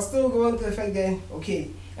 I was still going to the fact that, okay,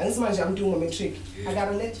 and this much I'm doing my metric. I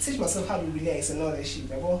gotta teach myself how to relax and all that shit,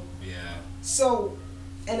 right, bro? Yeah. So,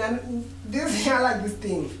 and I like this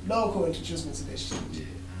thing. Lonko introduced me to that shit,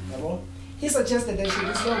 right, bro? He suggested that shit.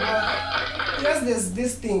 It's not yes, there's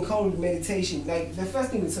this thing called meditation. Like the first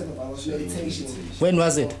thing we talked about was meditation. When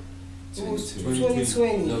was it? It was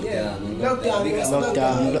 2020. Yeah.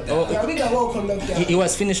 Lockdown. Oh. Yeah, we got work on lockdown. He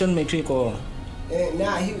was finished on metric or?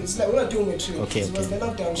 Nah, he was like, we're not doing metric. Okay. It was the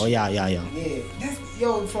lockdown shit. Oh yeah. Yeah. That's,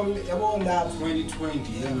 yo, from the world lab. 2020.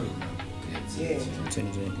 Yeah.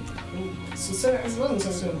 2020. So it wasn't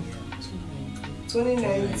so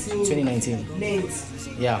 2019. Late.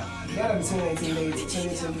 Yeah. Gotta be 2019 late.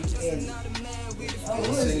 2020 end.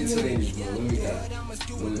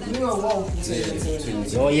 We were woke.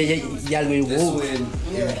 Oh yeah, we woke.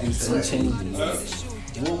 Yeah. Some changes.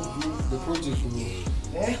 The project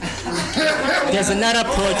There's another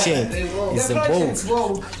project. It's the a project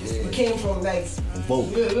book. woke. It came from like Whoa.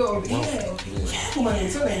 Come on,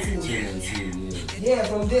 2019. Yeah,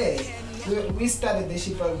 from there, we started the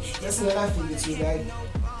shit, but that's another thing too, like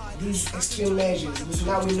these extreme measures, because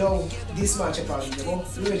now we know this much about it, you know?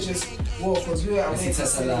 We were just, because we were aware of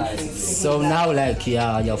so now, like,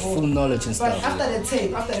 your full knowledge and but stuff.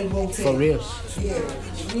 after the road tape. For real? Yeah,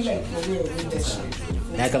 we like for real with that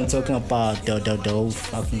shit. Like I'm talking about the whole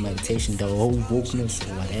fucking meditation, the whole wokeness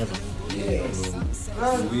or whatever.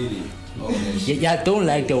 Really? Yeah, I don't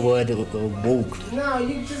like the word woke. No,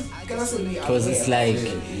 you just gotta say because it's like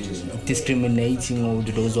discriminating or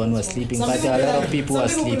those one who are sleeping, but there are a lot of people who are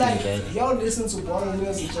sleeping. Like, right? y'all listen to boring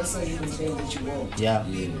music just so you can claim that you want. Yeah.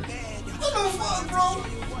 What the fuck, bro?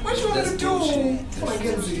 What you want to do?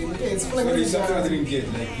 It's something I didn't get.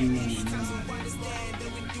 Like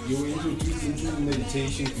you were introduced into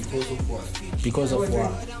meditation because of what? Because of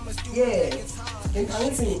what? Yeah.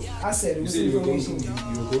 Anything I said, it was information. You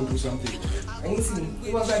were going through something. Anything.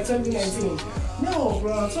 It was like 2019. No,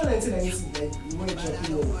 bro, 2019, like, we were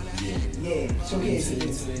dropping low. Yeah, showcase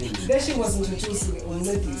it. That shit was introduced on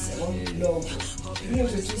notice. No, we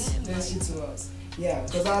introduced that shit to us. Yeah,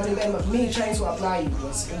 because I remember me trying to apply it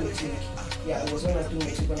was in the trick. Yeah, it was when I was doing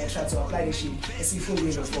the trick when I tried to apply the shit. I see full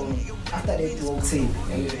reason for me. After that, the whole thing.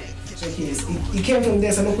 Showcase. It came from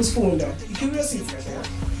there, so I was phone down. Curiosity, right?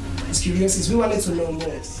 It's curiosity. We wanted to know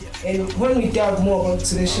more. And when we delve more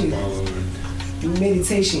into the shit,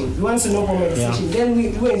 meditation, we wanted to know more meditation. Yeah. Then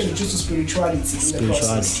we were introduced to spirituality.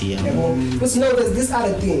 Spirituality, yeah. Because now there's this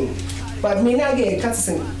other thing. But me not get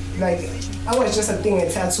cutting, like, I was just a thing and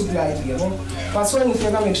I took lightly, you know? But when we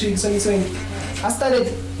program in 2020, I started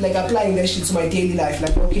like applying that shit to my daily life.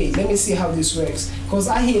 Like, okay, let me see how this works. Because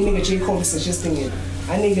I hear nigga J. Cole is suggesting it.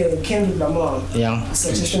 I nigga Kendrick Lamar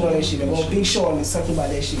suggesting all that shit. Big Sean is talking about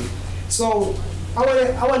that shit. So I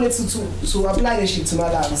wanted to apply that shit to my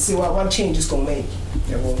life and see what change it's gonna make.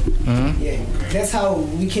 Yeah, that's how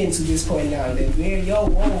we came to this point now. That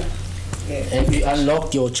Have you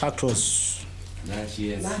unlocked your chakras? Not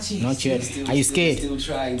yet. Not yet. Are you scared? Still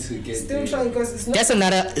trying to get Still trying because it's not. That's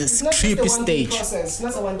another creepy stage. It's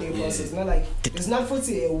not a 1 day process. Not like it's not for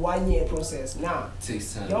a 1 year process. Nah. It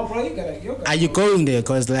takes time. Yo, bro, you gotta. Are you going there?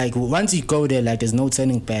 Cause like once you go there, like there's no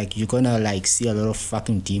turning back. You're gonna like see a lot of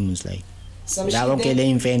fucking demons. Like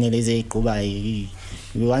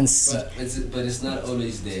once. But it's not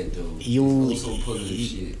always there though.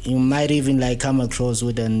 You might even like come across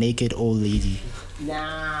with a naked old lady.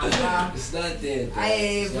 Nah, bro. It's not there.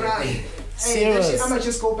 Hey, bro. Serious. I might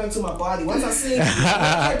just go back to my body. Once I see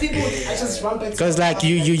people, I just run back to because like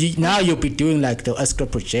you now you'll be doing like the astral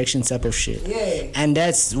projection type of shit. Yeah. And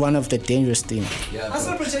that's one of the dangerous things. Yeah,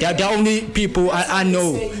 astral projection. They're the only people I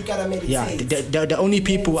know. You gotta meditate. Yeah, the only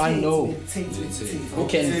people I know who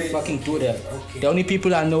can fucking do that. Okay. The only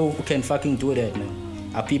people I know who can fucking do that now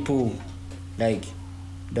are people like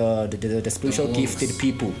the spiritual gifted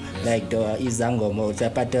people, like the Izango,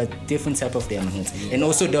 but the different type of them, and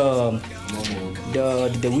also the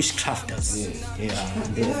witchcrafters.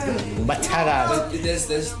 But there's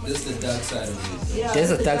the dark side of it.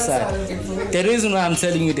 There's a dark side. The reason why I'm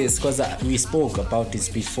telling you this because we spoke about this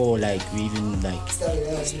before, like we even like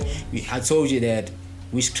I told you that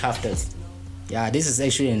witchcrafters. Yeah, this is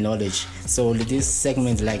actually a knowledge. So this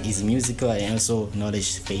segment like is musical and also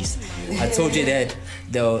knowledge based. I told you that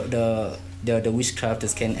the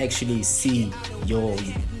witchcrafters can actually see your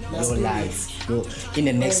life in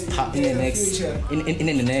the next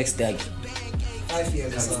like 5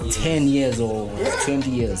 years, 10 years or 20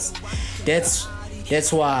 years. That's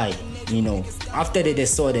why, you know, after they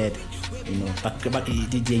saw that, you know, but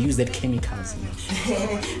they use that chemicals, you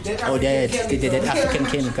know, or that African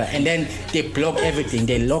chemical, and then they block everything,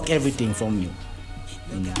 they lock everything from you.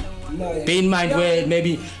 You know. Bear in mind where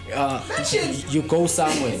maybe you go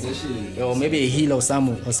somewhere, or maybe a hill or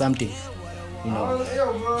something, you know.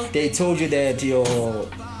 They told you that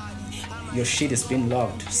your shit has been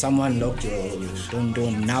locked. Someone locked your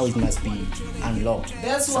don't. Now it must be unlocked.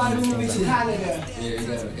 That's why we're moving to Canada.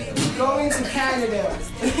 Yeah, going to Canada.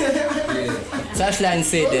 Touchline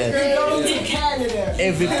said that we're going to Canada.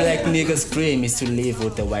 Every black nigga's dream is to live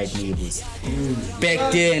with the white neighbors.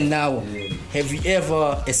 Back then, now, have you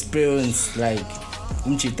ever experienced like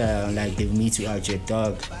like they meet you out your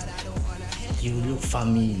dog? You look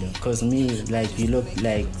familiar, cause me like you look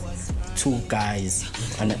like two guys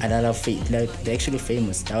and another like they're actually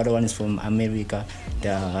famous. The other one is from America,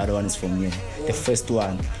 the other one is from here. The first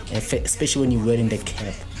one, especially when you're wearing the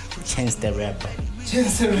cap, Chance the Rapper.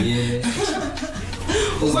 Yeah.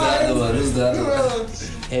 Who's the other one?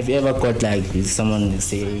 Have you ever got like someone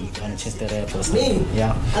say you wanna Chance the Rapper or something? Me?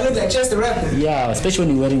 Yeah. I look like Chance the Rapper. Yeah, especially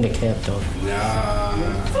when you're wearing the cap, though. Nah.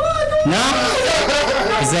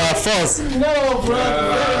 Is that false? No,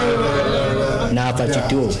 bro. Nah, but you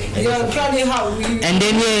do. Yeah, probably how we. And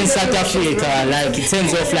then we're in South Africa, like in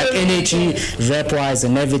terms of like energy, rap wise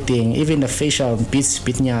and everything, even the facial beats,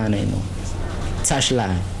 bitnyana, you know.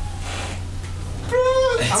 Touchline.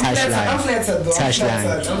 I'm flattered though.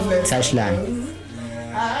 Touchline. Touchline.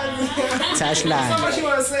 So much you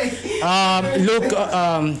wanna say? Look,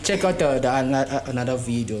 check out the another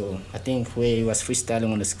video. I think where he was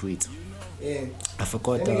freestyling on the street. Yeah. I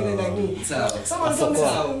forgot. Someone told me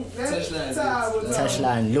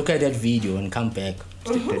Touchline. Look at that video and come back.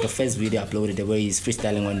 The first video uploaded the way he's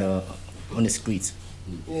freestyling on the street.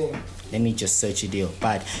 Yeah. Let me just search it there.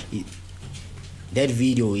 But that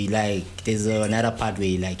video, he like there's another part where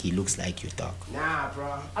he looks like you, dog. Nah,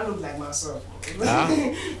 bro. I look like myself. Huh?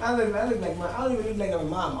 I don't even look like my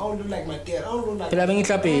mom. I don't look like my dad. I don't look like. But I mean,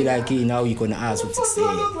 like now you're gonna ask what to say.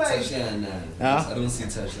 Touchline, nah. I don't see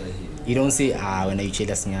touchline here. You don't say when you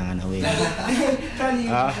chill us away.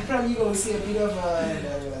 Probably you gonna see a bit of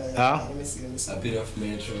let me see. A bit of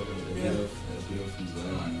Metro, a bit of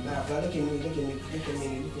Nah, bro, look at me,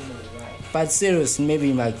 right. But serious,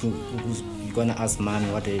 maybe like you're gonna ask mommy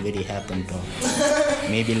what really happened, though.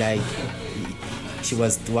 Maybe like she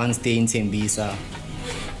was the one staying in Tembisa.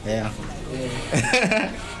 Yeah.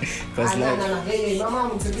 Cause like my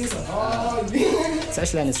mom in Tembisa.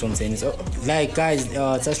 Touchline is from Tembisa. Oh, like guys,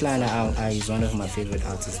 Touchline is one of my favorite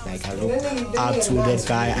artists. Like I look up to that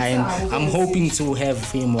guy. I'm hoping to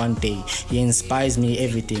have him one day. He inspires me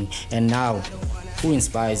everything. And now, who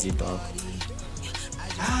inspires you, dog?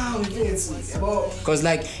 Cause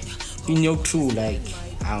like in your crew, like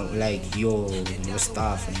your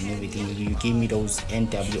stuff and everything, you give me those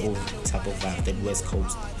NWO type of vibe, that West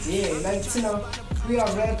Coast. Yeah, like we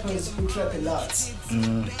are rappers who trap a lot.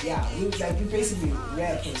 Yeah, we basically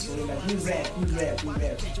rappers. We rap,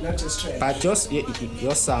 not just trap. But just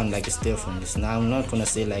your sound like is different. It's now I'm not gonna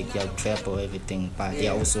say like you're trap or everything, but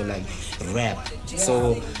you're also like rap. Yeah.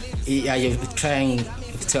 So are you trying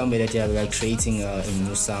to tell me that you're like creating a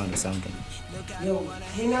new sound or something? Yo,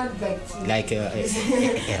 he not like a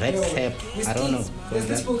rap trap. I don't know.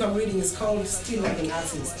 This book I'm reading is called Still Like an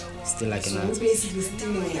Artist. Still like an artist. We're basically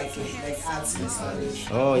stealing like artists.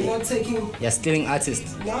 Oh, you're not taking. You're stealing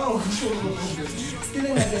artists. No,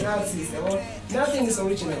 stealing like an artist. Nothing is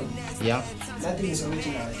original. Yeah. Nothing is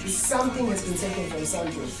original. Something has been taken from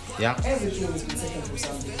something. Yeah. Everything has been taken from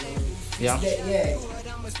something. Yeah.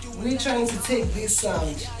 We're trying to take this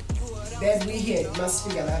sound that we hear, must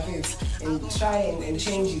speak like it, and try and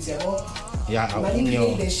change it, you know? Yeah,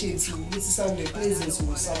 manipulate that shit to this sound that plays into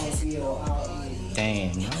someone's ear or our ear.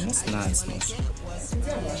 Damn, no, that's nice, man.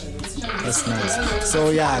 That's nice.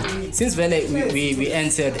 So yeah, since when we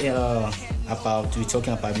entered we're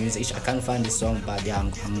talking about music, I can't find the song, but yeah,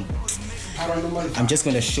 I'm just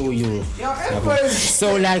gonna show you.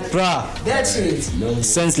 So like, bruh, that's it.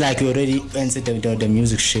 Since like we already entered the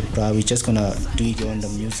music shit, bruh, we're just gonna do it on the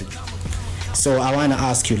music. So I wanna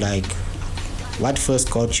ask you like, what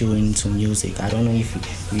first got you into music? I don't know if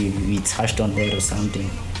we touched on it or something.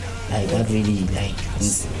 Like what really like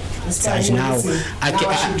now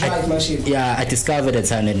I discovered a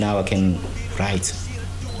talent, now I can write.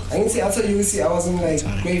 I'll tell you, I was in like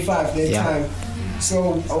grade 5 that time.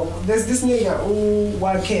 So there's this nigga,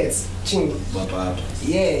 Wildcats, Ching.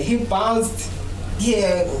 Yeah, he bounced.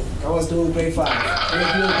 Yeah, I was doing grade 5.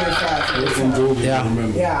 From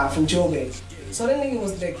Joburg, yeah, from Joburg. So that nigga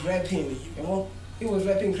was like rapping, you know? He was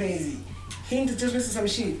rapping crazy. He introduced me to some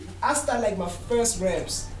shit. I started like my first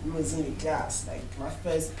raps was in the class. Like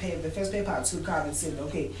the first paper I took out and said,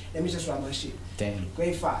 okay, let me just write my shit. Damn.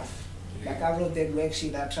 Grade 5. Like I wrote that rap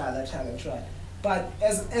shit, I tried. But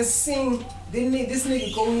as seeing this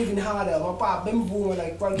nigga going even harder, my pop been boom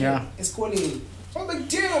like it's calling. I'm like,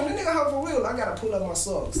 damn, that nigga have for real. I gotta pull up my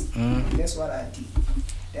socks. That's what I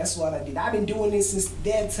did. I've been doing this since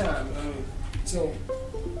that time. So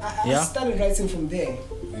I started writing from there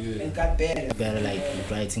and got better. Better like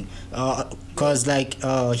writing. Cause like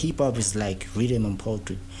hip hop is like rhythm and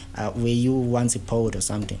poetry. Were you once a poet or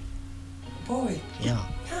something? Poet? Yeah.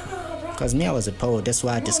 Cause me, I was a poet. That's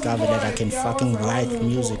why I discovered that I can fucking write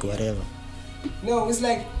music, whatever. No, it's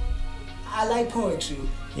like I like poetry.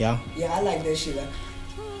 Yeah. Yeah, I like that shit.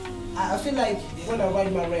 I feel like when I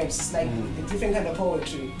write my raps, it's like a different kind of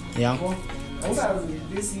poetry. Yeah. I'm sorry,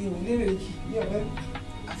 this lyric, yeah, man.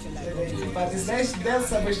 But it's nice. That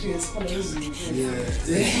Sabbath is fun.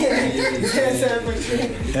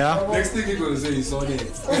 Yeah. Next thing you're gonna say is on it.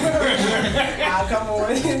 Come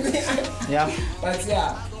on. Yeah. But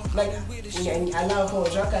yeah, like I love how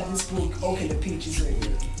Jack at this book, Okay the Peach is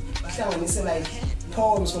when it's like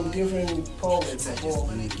poems from different poets like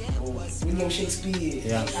William Shakespeare,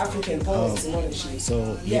 African poets and all that shit.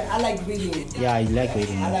 So yeah, I like reading. Yeah, you like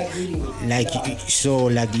reading. I like reading. Like so,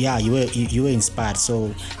 like yeah, you were inspired.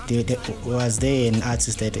 So was there an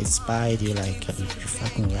artist that inspired you? Like you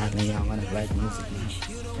fucking right now, I wanna write music now.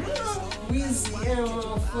 Weezy, yeah,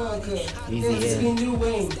 motherfucker. Weezy, It's been Lil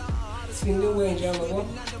Wayne. It's been Lil Wayne, Jamaica.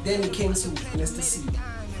 Then it came to Mr. C.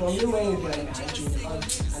 From Lil Wayne, like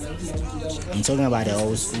I'm talking about the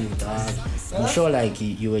old school, dog. I'm sure like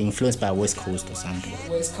you were influenced by West Coast or something.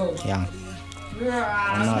 West Coast. Yeah. Yeah.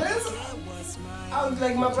 Not. I was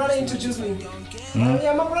like, my brother introduced me.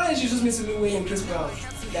 Yeah, my brother introduced me to Lil Wayne and Chris Brown.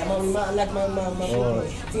 Yeah, my brother,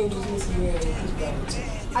 he introduced me to Lil Wayne and Chris Brown.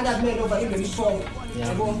 I got made over in the hip hop.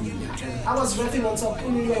 Yeah. I was rapping on top.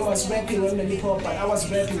 Lil Wayne was rapping on the hip hop, but I was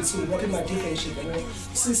rapping too, rapping my different shit. You know,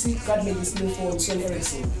 CC got me this new phone, Sony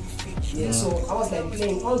Ericsson. Yeah, so I was like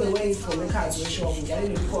playing all the way from the cards to the shop and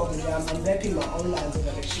getting the hip hop and I'm rapping my own lines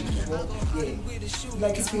over the shit. You know? Yeah,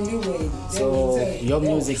 like it's been Lil Wayne. So your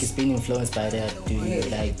music is being influenced by that. Do you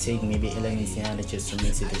like take maybe elements here and just to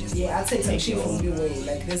mix it in? Yeah, I take some shit from Lil Wayne.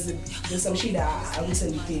 Like there's some shit that I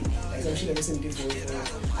recently did, like some shit I recently did for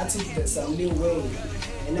I took some Lil Wayne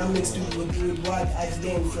and I mixed it with what I've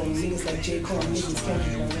learned from niggas like J. Cole, niggas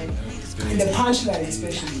Kendrick, in the punchline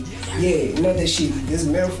especially. Yeah, not the shit. This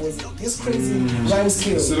metaphors, this crazy rhyme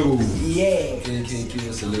skill. So, yeah. Can you give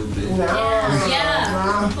us a little bit?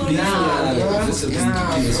 This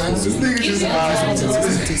nigga just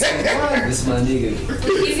This my nigga.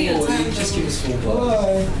 Give you a time. Just give us 4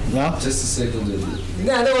 bars. Yeah. Just a second of it.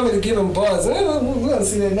 Nah, I don't want me to give him buzz. We're gonna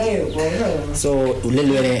see that later, bro. So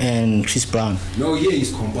Lil Wayne and Chris Brown. No, yeah,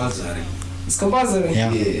 he's compulsory. It's compulsory.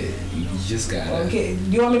 Yeah. Yeah, you just gotta. Okay,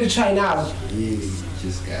 do you want me to try now? Yeah, you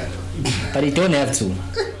just gotta. But you don't have to.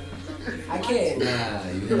 I can't.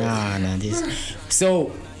 Nah, this.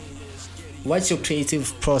 So, what's your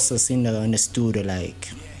creative process in the studio like?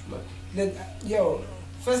 Yo,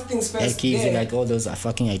 first things first. That gives you like all those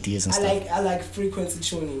fucking ideas and stuff. I like frequency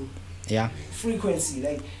tuning. Yeah. Frequency,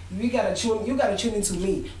 like you gotta tune into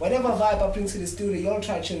me. Whatever vibe I bring to the studio, y'all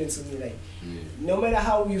try tuning to me. Like no matter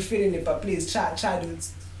how you fit in it, but please try to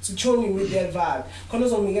tune in with that vibe.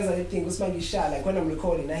 Cause on me guys I think it's my shot. Like when I'm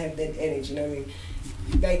recording, I have that energy. You know what I mean?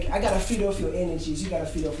 Like I gotta feed off your energies. You gotta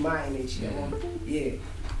feed off my energy. You know? Yeah.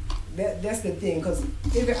 That's the thing, cause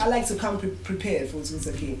if I like to come prepared for what's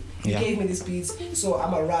okay. You gave me this beats, so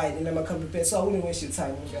I'ma ride and I'ma come prepared. So I wouldn't waste your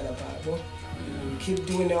time with the other part, bro. Keep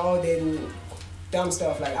doing all that dumb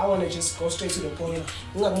stuff. Like I wanna just go straight to the point.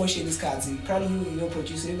 I'm not more shit this card. Probably you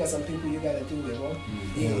producer, you got some people you gotta do with, bro.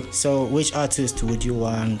 Yeah. So which artist would you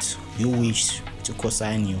wish to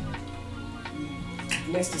co-sign you?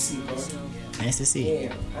 Nice to see, bro. Nice to see.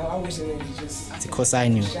 Yeah, I wish they would just to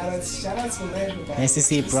co-sign you. Shout out to Mayham. Nice to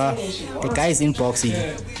see, bro. The guy is inboxing.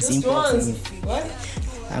 He's inboxing. What?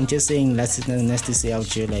 I'm just saying, nice to see out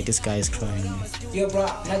here. Like this guy is crying. Yeah, bro.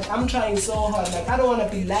 Like I'm trying so hard. Like I don't wanna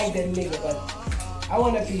be like that nigga, but I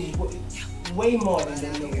wanna be way more than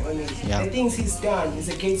that nigga. I mean, the things he's done is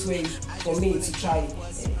a gateway for me to try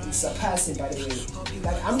and surpass him. By the way,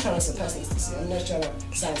 like I'm trying to surpass this. I'm not trying to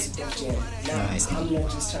sign to Def Jam. Nah, I'm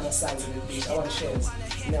not just trying to sign to the bitch. I want to share this.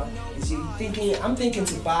 You know, I'm thinking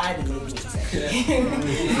to buy the label.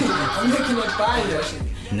 I'm looking at buying that shit.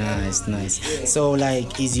 Nice. Yeah. So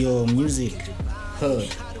like, is your music heard?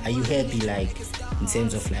 Are you happy like in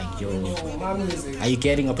terms of like your? My music. Are you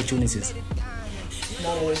getting opportunities?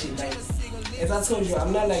 None of that shit. Like, as I told you,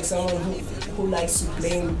 I'm not like someone who likes to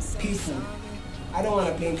blame people. I don't want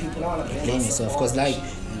to blame people. I want to blame yourself. Cause like,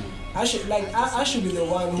 I should be the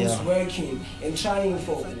one who's working and trying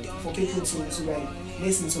for people to like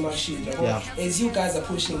listen to my shit. Like, as you guys are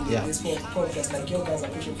pushing this podcast, like your guys are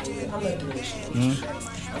pushing for it. I'm not doing that shit.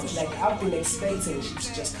 Like I've been expecting shit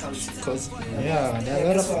to just come to me. Cause there are a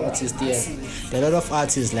lot of artists there are a lot of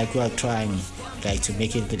artists like who are trying like to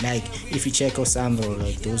make it like if you check out sample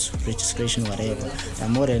like those registration whatever, they're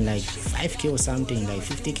more than like 5K or something, like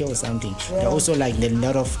 50K or something. They're also like a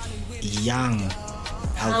lot of young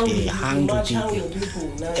out there, hungry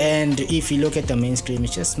people. And if you look at the mainstream,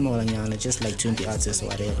 it's just small and young, just like 20 artists or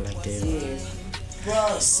whatever, like there.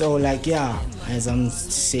 So like as I'm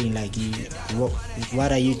saying, like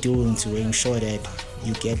what are you doing to ensure that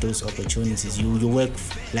you get those opportunities? You work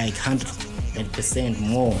like 100%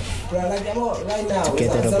 more. Bro, like right now, To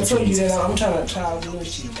get that as I told you opportunity. that I'm trying to try new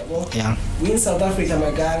shit. Yeah. We in South Africa,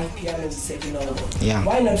 my guy, piano is taking over. Yeah.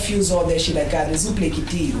 Why not fuse all that shit like that? There's who Blakey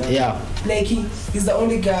D, man. Yeah. Blakey, he's the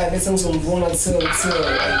only guy that songs on Bona till.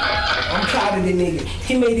 I'm proud of the nigga.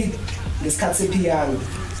 He made it this Katse piano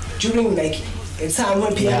during like a time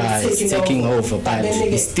when piano Yeah, is it's taking over, but that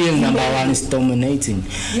nigga, it's still he number made one, it. is dominating.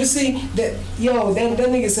 You see that that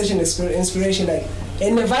nigga is such an inspiration. Like,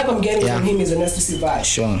 and the vibe I'm getting from him is an ecstasy vibe.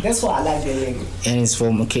 Sure. That's why I like that nigga. And it's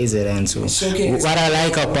from KZN too. Okay. What I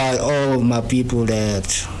like about all my people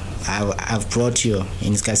that I've brought here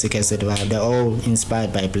in this KasiCast'Ed vibe, they're all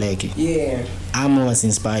inspired by Blackie. Yeah. Amo was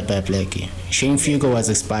inspired by Blackie. Shane Fugo was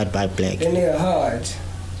inspired by That Blackie. nigga hard.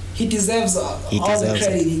 He deserves all the deserves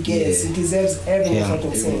credit it. he gets. Yeah. He deserves every Yeah.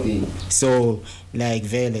 fucking thing. So like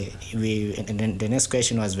Vele, and then the next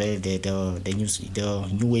question was Vele, the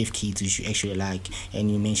new wave kids you actually like,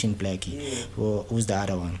 and you mentioned Blackie. Yeah. Well, who's the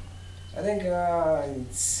other one? I think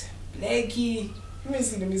it's Blakey. Let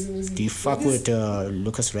me see. Do you fuck This- with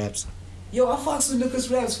Lucas Raps? Yo, I fucks with Lucas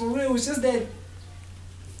Raps for real. It's just that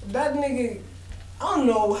nigga, I don't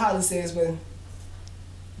know how to say this, but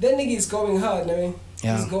that nigga is going hard, I mean.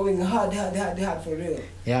 Yeah. He's going hard for real.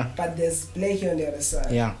 Yeah. But there's Blakey on the other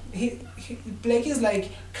side. Yeah. Blakey's like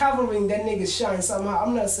covering that nigga's shine somehow.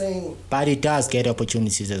 I'm not saying But he does get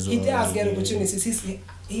opportunities as well. he does get opportunities.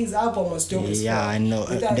 His album was dope as Yeah, fuck. I know.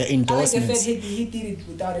 Without- The endorsements. I like the fact he did it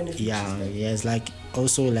without any features. Yeah, like. yes, like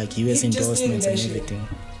also like US He just did endorsements that and shit. everything.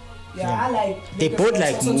 Yeah, Yeah. I like. They Lucas both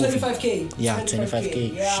Raps. like so movie. 25K. Yeah,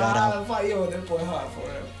 25K. Yeah, Shout out. Yo, that boy hard for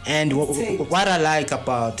him. And Take. what I like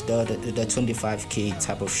about the 25K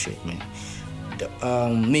type of shit, man.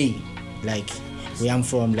 Me, like where I'm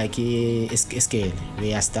from, like a scale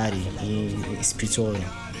where I study, is Pretoria.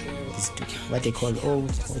 It's what they call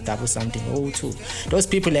double something, 02. Those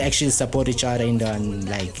people that actually support each other in the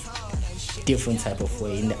like different type of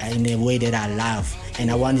way, in a way that I love, and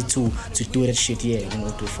I wanted to do that shit here in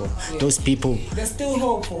 024. Those people, There's still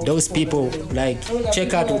hope for those people, like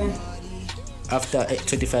check out people after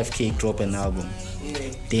 25K drop an album, yeah,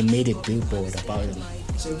 they made a billboard about them.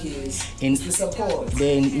 so kids. In It's the support.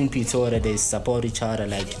 then in Pretoria they support each other,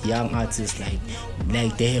 like young artists, like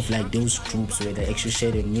they have like those groups where they actually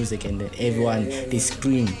share their music, and then everyone they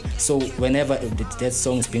scream. So whenever that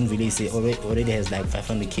song is being released, it already has like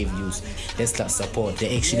 500K views. That's like support.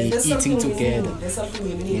 They're actually There's eating something we together, need. There's something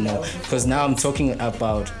we need. you know. Because now I'm talking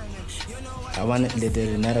about. I want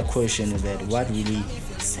another question is that what really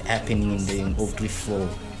is happening in the 034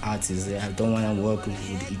 artists. I don't want to work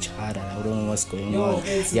with each other. I don't know what's going on.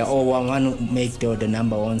 Yeah, all want to make the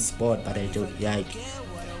number one spot, but I don't like.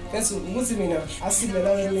 That's what's it mean now? I see that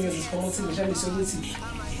other niggas is promoting the channel,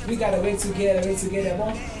 so we gotta work together,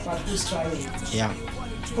 but who's trying? Yeah.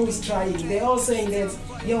 Who's trying? They all saying that,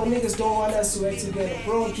 yo, niggas don't want us to work together.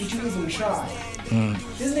 Bro, did you even try?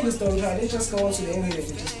 These niggas don't try. They just go onto the internet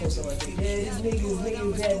and just post about it. Yeah, these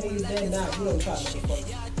niggas dead. Nah, you don't try,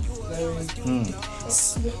 motherfucker.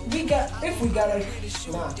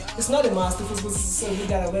 It's not a masterpiece, but so we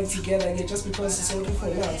gotta work together and just because it's all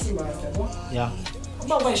different now, it's master, bro. Yeah. I'm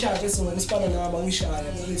not going to shout this one, it's part of now, but we shout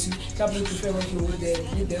it. You can't prefer working with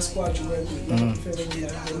the squad you work with. You prefer working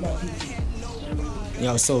with my people.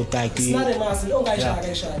 Yeah, so like It's not a master, don't get shot.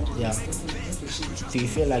 Yeah. That's the shit. Do you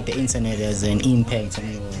feel like the internet has an impact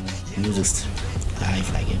on your music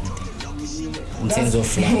life, like everything? In terms of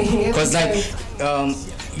because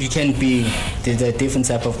you can be there's a different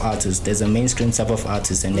type of artist. There's a mainstream type of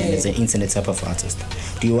artist, and then there's an internet type of artist.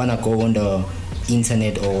 Do you wanna go on the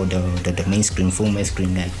internet or the mainstream, full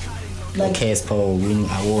mainstream, like Casper or winning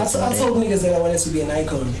awards? I told niggas that I wanted to be an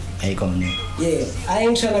icon. Icon, Yeah, I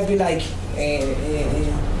ain't trying to be like an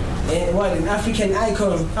African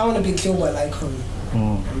icon. I want to be global icon.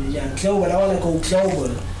 Yeah, global. I want to go global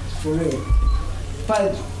for real.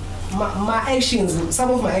 But my actions,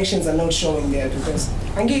 some of my actions are not showing there because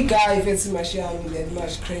I get guy if it's my share that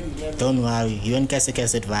much credit. Man. Don't worry, you and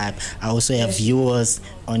KasiCast'Ed vibe. I also have viewers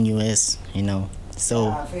on US, you know.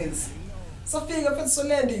 So figure if it's so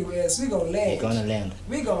land in US, we gonna land. you're gonna land.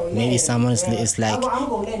 We gonna land. Maybe someone is like I'm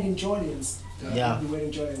gonna land in Jordans. Yeah. I'll be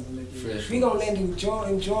wearing Jordans. We gonna land in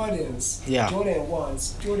Jordans. Yeah. Jordan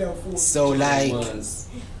 1s, Jordan 4s. so like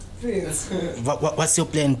Fizz. what's your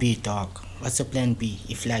plan B, dog? What's your plan B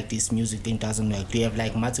if like this music thing doesn't work? Do you have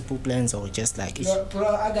like multiple plans or just like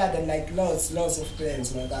Bro, I got like lots of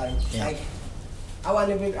plans, my guy. Yeah. Like I want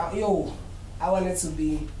to be I want it to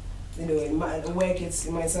be, in my work it's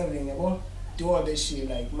in myself, do all this shit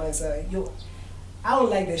like myself. I don't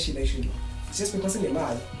like that shit actually. It's just because I'm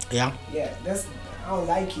mad. yeah? Yeah, I don't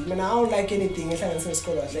like it. Man, I don't like anything. It's like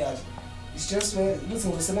school at least. it's just when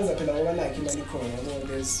listen to someone's appeal I like in the corner. You know,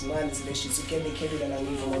 there's man is the shit to get the credit that I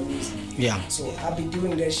need for my music. Yeah. So I'll be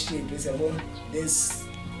doing that shit. There's about this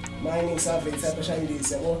mining survey type of shit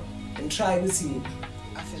this about and try with you.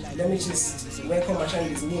 Let me just work on my channel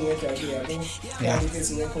this new work right here. Yeah.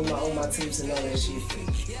 Because work on my tapes and all that shit.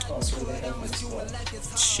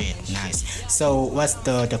 Shit, nice. So what's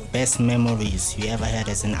the best memories you ever had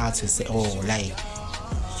as an artist, or like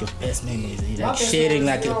your best memories, like sharing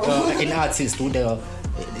like an artist with the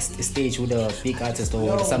stage with a big artist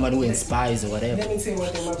or someone who inspires or whatever? Let me tell you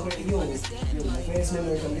what my greatest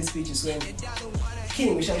memory from this speech is when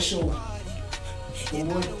King, which I show in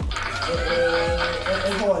Wood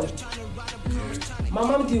Hall. My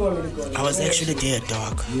mom didn't want me to go. I was actually there,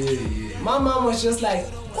 dog. Yeah. My mom was just like,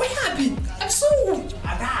 what happened? I'm so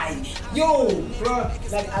I died. Yo, bro,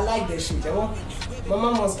 like I like that shit. You know? My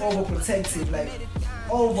mom was overprotective, like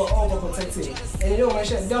overprotective. And you know my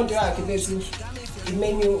shit down to her, it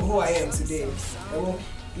made me who I am today. You know?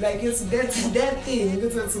 Like it's that thing, you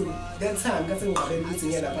get to that time, getting my baby to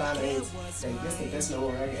get a plan of it. Like that's the best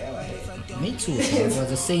memory I ever had. Me too. It was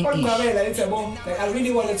the same thing. Like I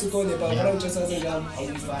really wanted to go there, but I just wasn't down. I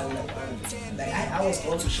was like I was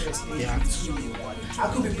going to share space with you. I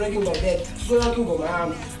could be breaking my bed. Go out to go,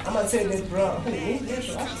 I'm gonna tell that bro.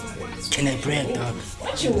 Can I brag, dog?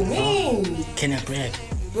 What you mean? Can I brag?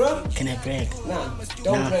 Bro? Can I brag? Nah,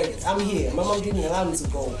 don't brag. I'm here. My mom didn't allow me to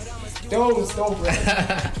go. Don't brag.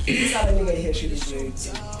 This other nigga here shouldn't brag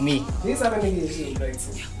too. Me? This other nigga here shouldn't brag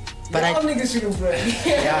too. But all niggas shouldn't brag.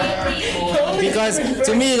 Yeah. Because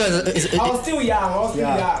to me it was I was still young.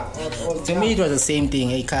 To me it was the same thing.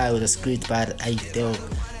 Hey, Kai with a script, but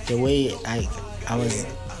the way I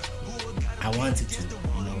wanted to, you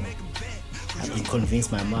know, I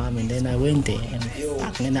convinced my mom, and then I went there and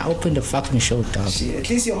then I opened the fucking show, dog. Shit, at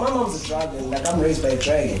least my mom's a dragon. Like I'm raised by a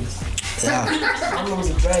dragon. Yeah. My mom's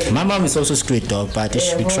a dragon. My mom is also street, dog, but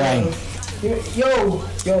she be trying. Yo.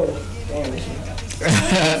 Damn.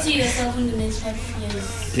 See yourself in the next 5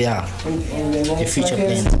 years. Yeah. The future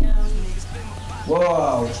plans.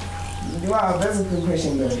 Wow, that's a good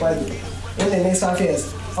question though. But in the next 5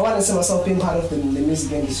 years, I want to see myself being part of the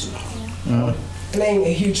music industry. Playing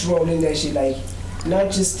a huge role in that shit, like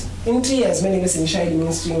not just in 3 years, many of us in the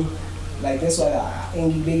mainstream. Like that's what I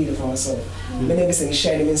incubated for myself. Many of us in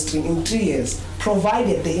the mainstream in 3 years,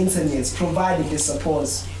 provided the internet, provided the support,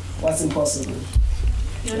 what's impossible.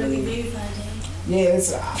 You're gonna be verified. Yeah,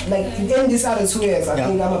 it's like in these other 2 years, I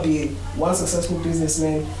think I'm gonna be one successful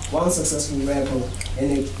businessman, one successful rapper,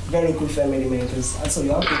 and a very good family man. Because I told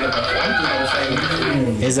you, I'm thinking about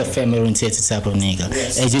family. There's a family-oriented type of nigga.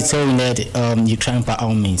 Yes. As you told me that you trying by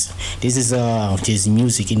all means. This is this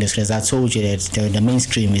music industry. As I told you that the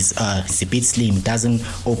mainstream is it's a bit slim. It doesn't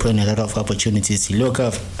open a lot of opportunities. You look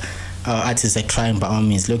at artists like trying by all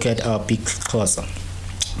means. Look at Big Cross.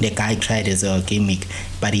 The guy tried as a gimmick,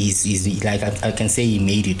 but he's like I can say he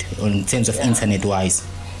made it in terms of internet wise.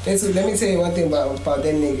 Let me tell you one thing about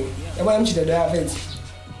that nigga.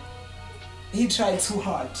 He tried too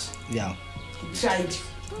hard. Yeah. He tried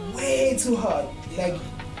way too hard. Like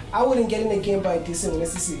I wouldn't get in the game by dissing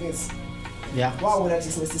Nasty this. Yeah. Why would I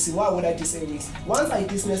diss Nasty? Why would I diss a race? Once I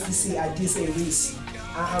diss Nasty, I diss a race.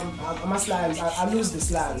 I'm a slams. I lose the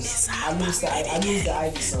slams. I lose the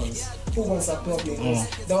Ivy songs. Who wants to support me?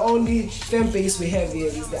 The only fan base we have here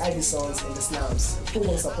is the Ivy songs and the slams. Who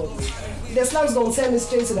wants to support me? The slams don't tell me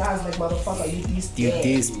straight to the house like motherfucker, you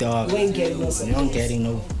this dog. You ain't getting no support. You ain't getting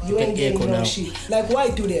no. You ain't getting no shit. Like why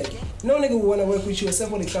do that? No nigga will wanna work with you except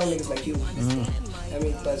for the clown niggas like you. I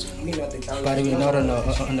mean, but we not the clown. But we're not on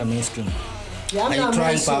the mainstream. Yeah,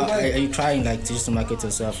 are you trying like to just market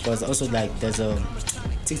yourself? Because also like there's a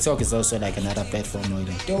TikTok is also like another platform.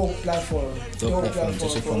 Really. Dope platform. Dope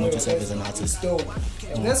platform to promote yourself as an artist. Dope.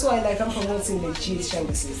 That's why like I'm promoting legit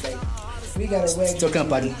chances. Like we gotta work. Talking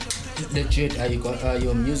about legit, are you got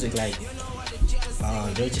your music like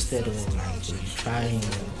registered or like trying?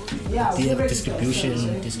 Yeah, do you have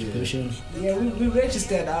distribution? Yeah, we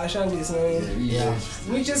registered our shanties. Yeah.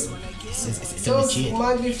 We just it's those legit.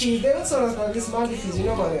 monthly fees. They don't tell us about this monthly fees. You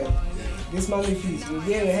know about them. This monthly fees. We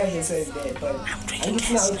really haven't said that, but I'm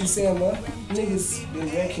just not to say, man. Niggas been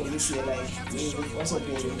working this year. Like we've also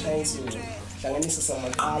been trying to.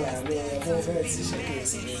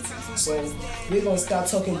 So we're gonna start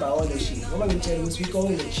talking about all this shit. What I'm telling you is we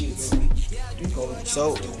going legit.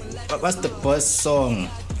 So, what's the best song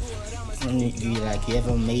you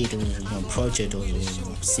ever made or project or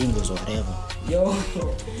singles or whatever? Yo,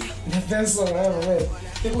 the best song I ever made.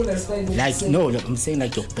 People expect me to sing. No, I'm saying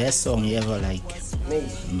like your best song you ever like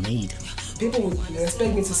made. People would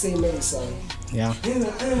expect me to say many songs. Yeah. For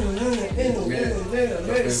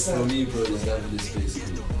me, bro, it's that this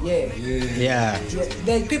space. Yeah.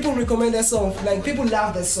 Like people recommend that song. Like people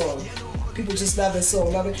love that song. People just love that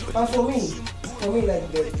song. Love it. But for me,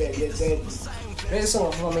 like the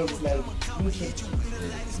song for me is like wicked.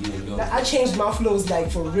 Like, I changed my flows like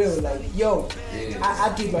for real. Like yo,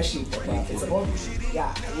 I did my shit. It's about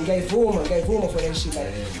you gave woman for that shit.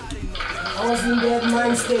 Like I was in that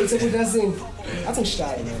mind state. So it doesn't. I think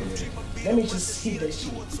style, man. Let me just hit that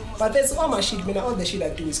shit. But that's all my shit, man. All the shit I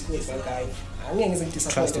do is good, my guy. I ain't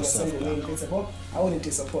disappointed. I wouldn't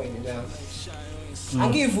disappoint you now.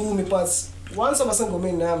 I give you me, but once of a single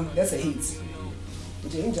man now, that's a hit.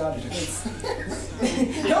 No,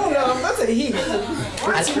 that's a hit.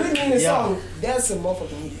 Once you read me in the song, that's a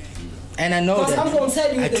motherfucking hit. And I know that. I'm gonna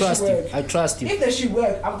tell you if that shit work. I trust you. If that shit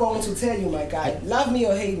work, I'm going to tell you, my guy. Love me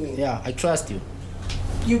or hate me. Yeah, I trust you.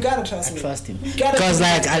 You gotta trust me. I trust him. Because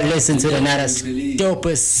like I listened to another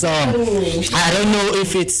dopest song. I don't know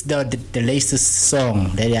if it's the latest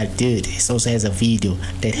song that I did. It also has a video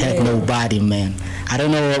that had nobody, man. I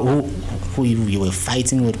don't know who you were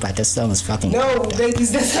fighting with, but that song is fucking dope. That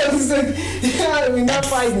song is we're not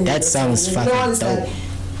fighting. That song is fucking dope.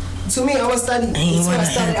 To me, I was studying.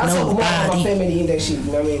 I talk about my family in that shit. You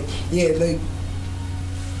know what I mean? Yeah, like.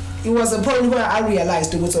 It was a point where I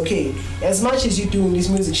realized it was okay. As much as you're doing this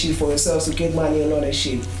music shit for yourself to get money and all that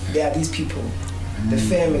shit, there are these people, the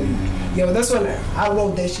family. Yo, that's when I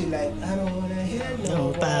wrote that shit like, I don't wanna hear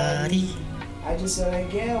nobody. I just wanna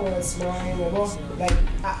get what's mine. Like,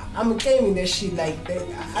 I'm claiming that shit like that.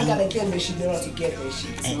 I gotta claim that shit in order to get that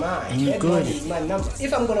shit. It's mine. And you're that good. Money is mine. Now,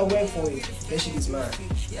 if I'm gonna work for it, that shit is mine.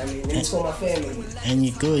 I mean, it's for my family. And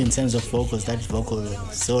you're good in terms of vocals, that vocal.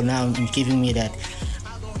 So now you're giving me that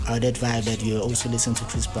vibe that you also listen to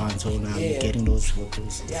Chris Brown, so now you're getting those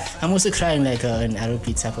vocals. Yeah. I'm also trying like an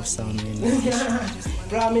R&B type of sound.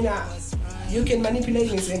 Bro, I mean, you can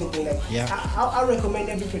manipulate me to anything. Like, I recommend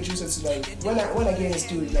every producer to like when I get in the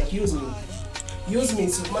studio, like use me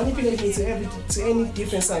to manipulate me to any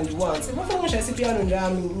different sound you want. If I wish I see piano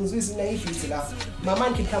my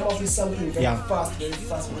mind can come up with something very fast,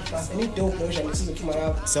 Any dope version, this is a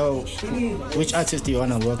camera. So, which artist do you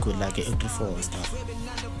wanna work with, like Ep3 and stuff?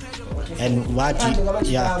 And what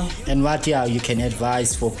you can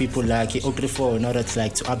advise for people like Ep3 in order to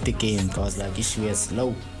like to up the game, because like issue is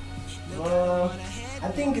low. I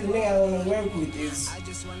think the nigga I want to work with is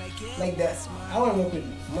like that. I want to work with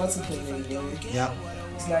multiple niggas. Yeah.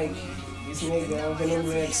 It's like this nigga, I'm Venom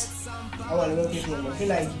Rex. I want to work with him. I feel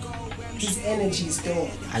like his energy is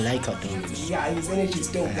dope. I like her though. Yeah, his energy is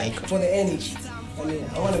dope. I like her. For the energy. I mean,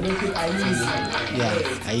 I want to work with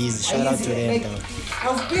Aiz. Shout out to them like, though.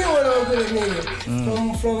 I've been one of the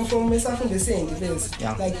nigga from myself from the same defense.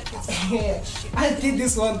 Yeah. Like, I did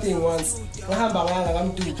this one thing once.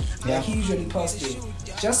 I'm doing. Like he usually posted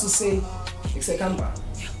just to say, it's a camera.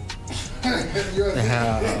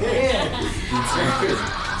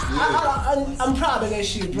 I'm proud of that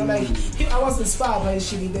shit, bro. Like, I was inspired by that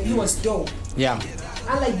shit. He was dope. Yeah.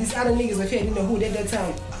 Unlike these other niggas, if I didn't know who did that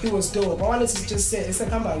time, he was dope. I wanted to just say, it's a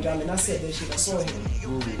comeback jam, and I said that shit. I saw him.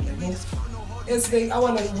 It's like, I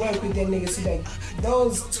want to work with them niggas. Like,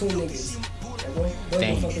 those two niggas.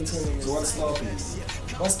 Those fucking two niggas.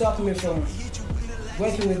 So what's stopping me from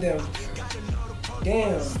working with them?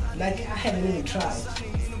 Damn, like, I haven't even tried.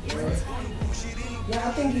 You know? Yeah,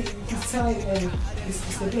 I think it's time and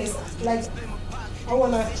it's the place. Like, I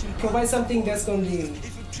want to provide something that's going to be,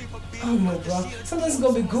 I don't know, bro. Sometimes it's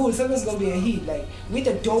going to be good, sometimes it's going to be a hit. Like, with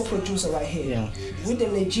a dope producer right here, with the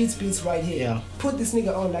legit beats right here, put this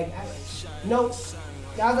nigga on. Like,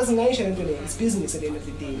 the others in nation today, it's business at the end of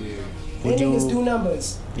the day. When niggas do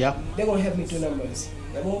numbers, they're going to help me do numbers.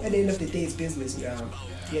 At the end of the day, it's business.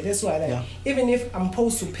 Yeah, that's why, like, even if I'm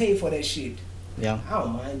supposed to pay for that shit, I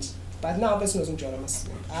don't mind. But now, that's not something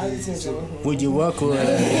would you work with?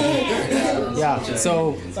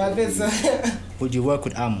 So would you work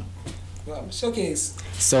with Showcase.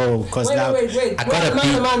 So, cause wait, now wait. I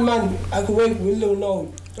got man. I could work with Lil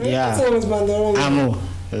Note.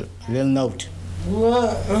 Lil Note.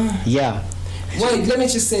 Yeah. Wait, let me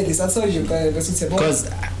just say this. I told you, because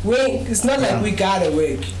it's not like we gotta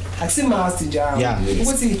work. I see my house to job.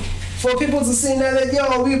 For people to say now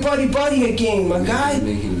that we body again, my guy.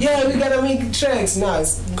 Yeah, we gotta make tracks.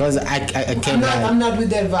 Nice. Because I can't. I'm not with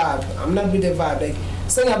that vibe. Like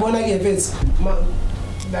saying I wanna get this.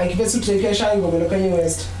 Like if it's to take a shine go to Kanye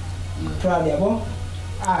West. Probably abo.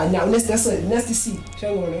 Now let's see.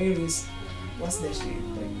 Shine go on Aries. What's that shit?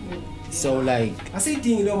 So like I say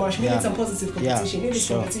thing, we need some positive competition. In this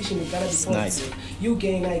competition, it gotta be positive. Nice. You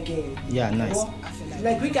gain, I gain. Yeah, nice.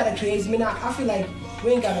 like we gotta create. I mean, I feel like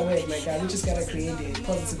we ain't gotta work like that. We just gotta create a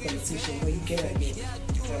positive competition where you can again.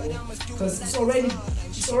 Because it's already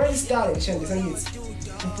started.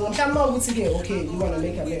 When time out with again, okay, we wanna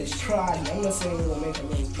make a marriage. Probably, I'm not saying we wanna make a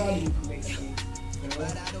marriage. Probably we can make a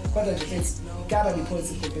marriage. But it's gotta be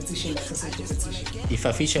positive competition, like a competition. If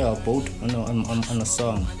I feature a boat on a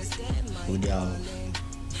song, would I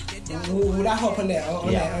hop on that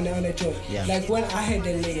on that joke? Yeah. Like when I heard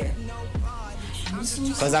that nigga.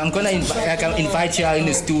 Because I'm gonna invite you out in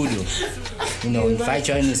the studio. You know, invite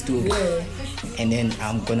you out in the studio. Yeah. And then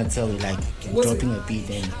I'm gonna tell you like dropping a beat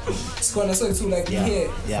and it's gonna say too like we here,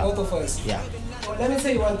 both of us. Yeah. Well, let me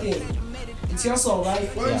tell you one thing. It's your song, right?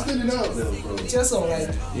 Why are you standing out there, bro? It's your song, right?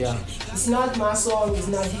 Yeah. It's not my song, it's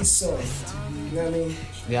not his song. You know what I mean?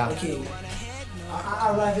 Yeah. Okay.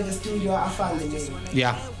 I arrive at the studio, I find the name.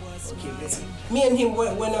 Yeah. Okay, listen. Me and him, when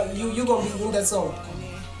you gonna be in that song?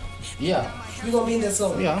 Yeah. You gonna be in that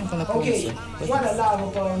song? Yeah, I'm gonna put okay. it. What I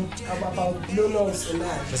love about Blue Notes and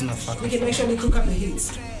that, That's my fucking we can actually cook up the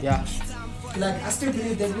hits. Yeah. Like I still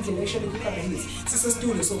believe that we can actually cook up the hits. It's a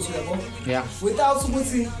studio, so yeah. Without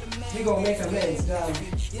Subuti, we gonna make amends.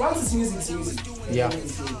 Once it's music, it's music. Yeah.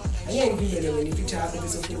 I ain't really when you feature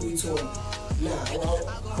happiness of who we told. Nah,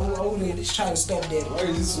 I wouldn't try to stop that. Why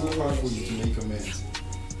is it so hard for you to make amends?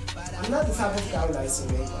 I'm not the type of guy who likes to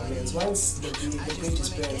make amends. Once the bridge is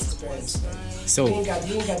burnt, it's burnt. So you ain't got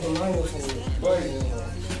the money for it. Why?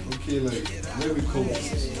 Okay, like very cool. You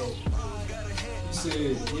said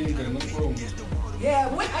you ain't got no problem. Yeah,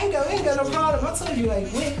 I ain't got no problem. I told you, like,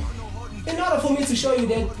 in order for me to show you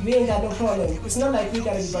that we ain't got no problem, it's not like we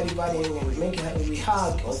gotta be body and make it happen. We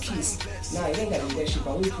hug or kiss. Nah, it ain't gotta be that shit,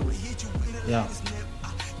 but we cool. Yeah.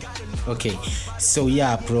 Okay. So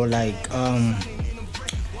yeah, bro, like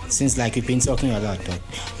since like we've been talking a lot, though,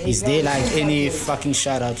 is there like any fucking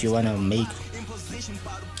shout out you wanna make?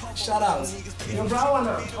 Shout outs. Yeah. Yo, bro, I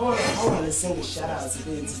wanna sing a shout out to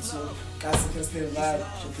KasiCast'Ed vibe.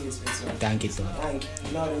 Thank you, though. Thank you.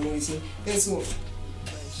 You know what I mean? It's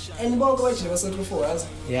and more question was said before.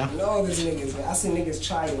 Yeah. You know all these niggas, man. I see niggas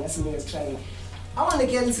trying. I wanna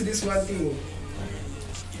get into this one thing.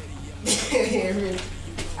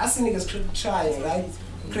 I see niggas trying, right?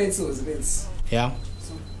 Create those bits. Yeah.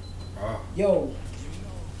 Yo,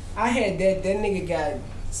 I heard that nigga got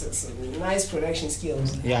some nice production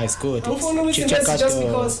skills. Yeah, it's good. I'm following Check out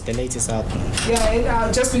the latest album. Yeah,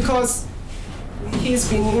 and, just because he's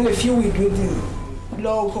been in a few weeks with the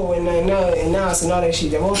local and announced and all that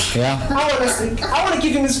shit. Yeah. I wanna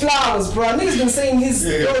give him his flowers, bro. Niggas been saying he's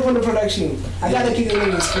going from the production. I gotta give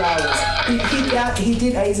him his flowers. He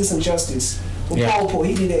did Aizen some justice. Yeah. Popo,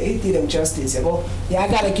 he did him justice, yeah, I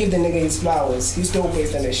gotta give the nigga his flowers. He's dope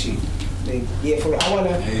based on that shit. Like, yeah,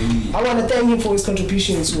 I wanna thank him for his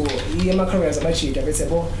contribution to my career as a shit.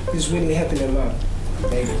 He's really helping him out.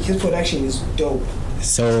 Like, his production is dope.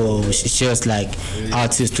 So it's just like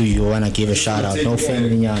artists who you wanna give a shout out, no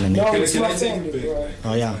family on and no, it's my family, bro.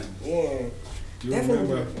 Oh yeah. Yeah. You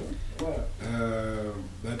remember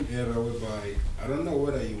that era whereby I don't know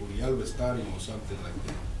whether you were starting or something like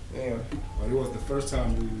that. Yeah. But it was the first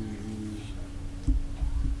time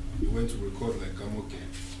you went to record like I'm okay.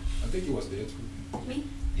 I think it was there too. Me?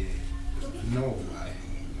 Yeah. No,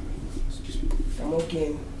 excuse me. I'm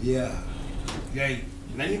okay. Yeah. Yeah.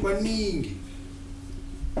 Nani.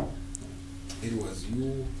 It was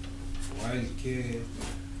you, Wild Kid,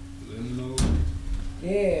 Lino.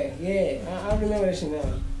 Yeah. I remember that shit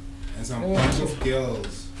now. And some bunch of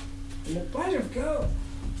girls. And a bunch of girls.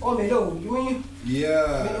 Oh, man, no, you mean?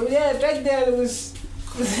 Yeah. Man, yeah, back then it was.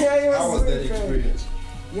 How was that experience?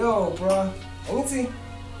 Yo, bro. Let me see.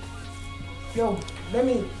 Yo, let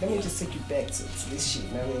me just take you back to this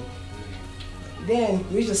shit, man. Then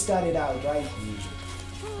we just started out, right?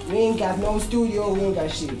 We ain't got no studio, we ain't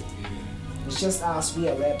got shit. It's just us, we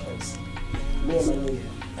are rappers. Me and my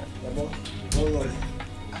nigga.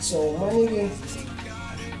 So my nigga,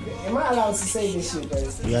 am I allowed to say this shit, bro?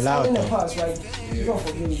 You're allowed. It's in the past, right? You don't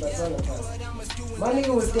forgive me, but it's on the past. My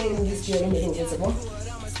nigga was dating this girl, let me do it,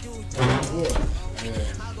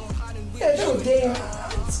 Yeah, they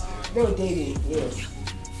were dating, yeah.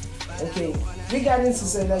 Okay, we got into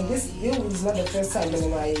say like this. It was not the first time that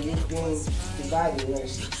I being divided and that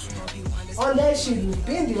shit. On that shit, we've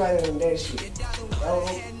been divided on that shit.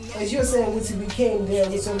 As you're saying, once we came there,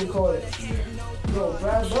 we so we call it. Yo,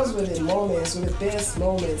 bro, those were the moments, were the best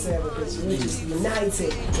moments ever, because we were just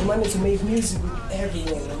united. We wanted to make music with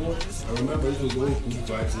everyone. I remember it was always good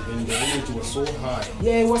vibes, and the energy was so high.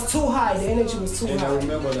 Yeah, it was too high. The energy was too high. And I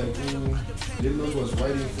remember like Lil Nos was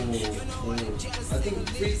writing for I think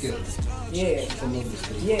Freaker. Yeah. If I'm not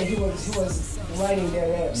mistaken. Yeah, he was writing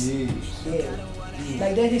their raps. Yeah.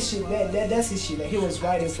 Like that his shit. That's his shit. Like he was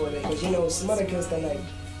writing for them because you know some other girls that like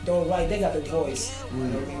don't write. They got the voice, you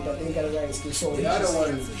know what I mean? But they got a writing skill. So The other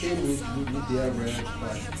one came with their rap,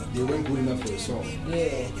 but they weren't good enough for the song.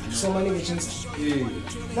 yeah. So my nigga just. Yeah.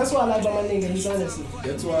 That's what I like about my nigga. He's honesty.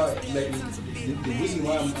 That's why, like, the reason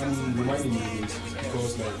why I'm reminding you is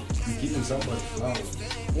because, like, you're giving somebody flowers.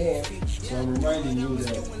 Yeah. So I'm reminding you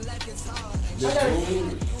that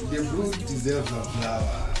the brute deserves a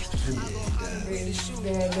flower. The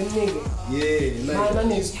nigga. Yeah, My like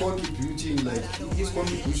nigga. his contribution like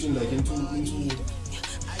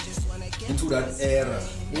into that era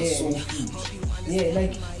was Yeah. so huge. Yeah,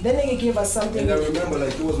 like that nigga gave us something. And I remember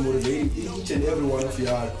like he was motivating each and every one of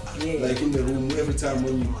y'all, Yeah. like in the room every time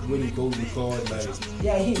when you go record, like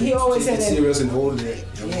Yeah, he always take said it that. serious and all that.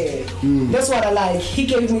 Yeah, that's what I like. He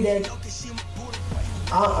gave me that.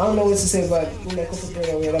 I don't know what to say, but like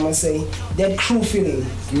what I'm gonna say, that true feeling,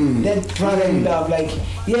 that brotherly love. Like,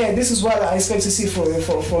 yeah, this is what I expect to see from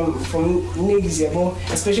niggas, yeah, bro.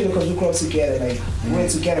 Especially because we grew up together, like we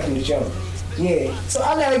went together from the jump. Yeah, so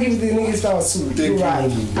I gotta give the niggas flowers too. You're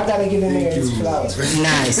right. I gotta give the niggas flowers.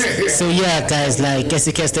 Nice. So yeah, guys, like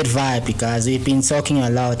KasiCast'Ed vibe because we've been talking a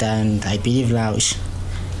lot, and I believe now it's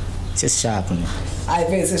just sharp, you know. I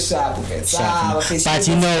bet it's a sharp, But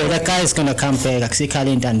you know, the guy is gonna come back. Like,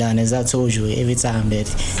 Dandani, as I told you every time that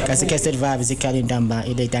KasiCast'Ed vibe is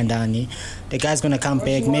Dandani. The guy's gonna come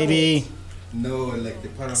back. Maybe No, like the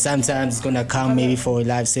paranormal. sometimes it's gonna come maybe for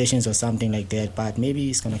live sessions or something like that. But maybe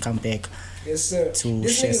he's gonna come back. Yes, sir. To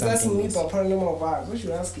This share nigga's asking something me else. about paranormal vibes. What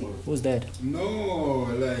you asking? Who's that? No,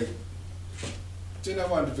 like Jenna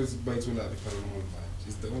wanted to bite one out the paranormal vibes.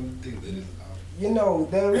 It's the only thing that is out. You know,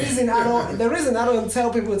 the reason I don't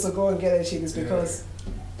tell people to go and get that shit is because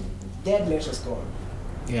that measure's gone.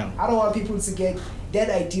 Yeah. I don't want people to get that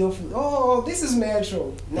idea of, oh, this is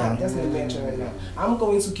Metro. Nah, that's not Metro right now. I'm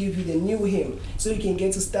going to give you the new him so you can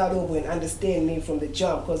get to start over and understand me from the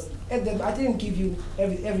jump. Because I didn't give you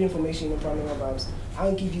every information in the paranormal vibes. I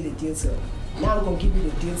don't give you the detail. Now I'm going to give you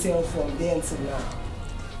the detail from then until now.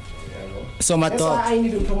 So my That's thought. why I ain't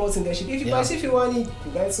even promoting that shit. If you, Yeah. if you want it,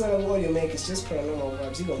 that's what I'm going to make. It's just paranormal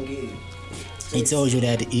vibes. You're going to get it. He told you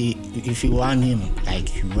that if you want him,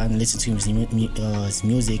 like you want to listen to his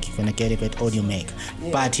music, you're gonna get it with Audio Mac.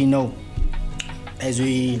 Yeah. But you know, as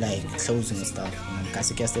we like closing and stuff,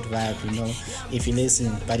 KasiCast'Ed vibe, you know, if you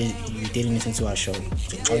listen, but you didn't listen to our show,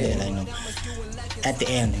 I know. At the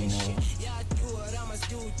end, you know,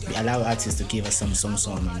 we allow artists to give us some song,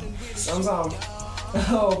 you know. Some.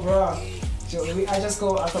 Oh, bro. I just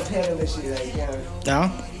go a cappella this shit, like, yeah. Yeah.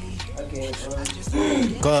 Okay,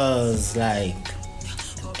 Cause like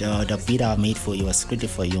the beat I made for you was scripted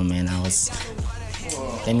for you, man. I was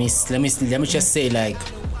let me just say, like,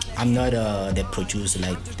 I'm not the producer,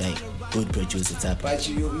 like good producer type. but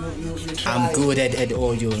you try. I'm good at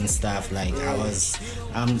audio and stuff. Like I was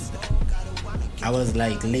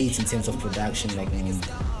like late in terms of production, like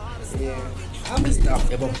Yeah.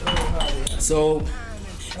 stuff. So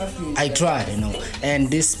I tried, you know, and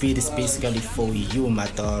this beat is basically for you, my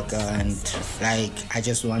dog, and like I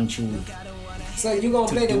just want you So you gonna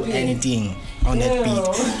to play the do beat? anything on that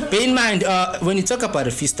beat. Bear in mind, when you talk about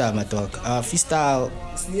the freestyle, my dog, freestyle,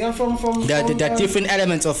 Yeah, from the different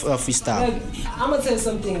elements of freestyle. Like, I'm gonna tell you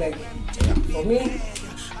something. Like, for me,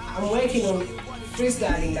 I'm working on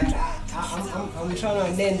freestyling. Like, I'm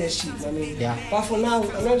trying to learn that shit. I mean, Yeah. But for now,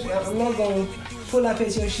 I'm not gonna pull up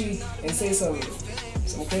at your shit and say some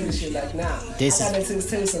crazy shit. Like, nah. This I gotta tell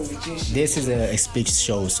you some legit shit. This is a speech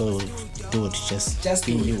show, so dude, just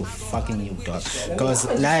be do it. you, fucking you, dog. Cause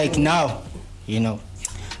like now, you know,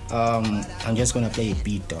 I'm just gonna play a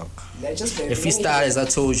beat, dog. Like, just play The freestyle, as I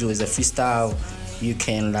told you, is a freestyle. You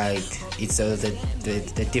can like, it's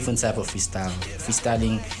the different type of freestyle.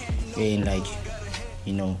 Freestyling, in like,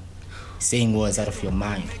 you know, saying words out of your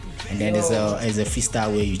mind, and then there's a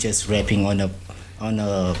freestyle where you're just rapping on a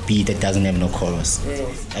beat that doesn't have no chorus.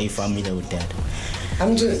 Yeah. Are you familiar with that?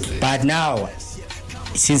 I'm just. But now,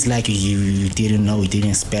 it seems like you didn't know, you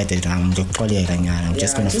didn't expect it. I'm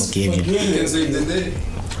just gonna forgive you. You can save the day.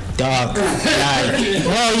 Dog, like,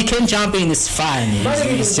 well, you can jump in, it's fine.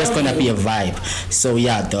 It's just gonna be a vibe. So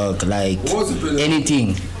yeah, dog, like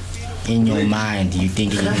anything in your mind, you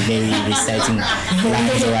think you maybe reciting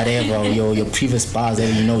lines or whatever, your previous bars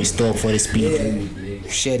that you know is dope for this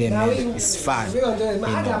beat. Share them, man. It's fun. We gonna do it.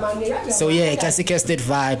 I got my nigga. So yeah, KasiCast'Ed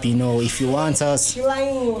vibe, you know, if you want us,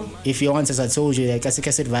 I told you that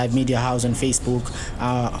KasiCast'Ed vibe media house on Facebook.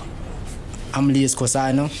 I'm Liz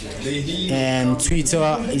Cosano. And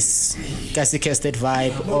Twitter is KasiCast'Ed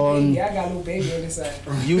Vibe on Yeah, I got a little baby on this side.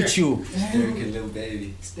 YouTube. Little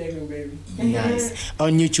baby. Staggering baby. Nice.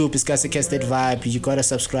 On YouTube is KasiCast'Ed Vibe. You gotta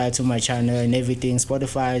subscribe to my channel and everything.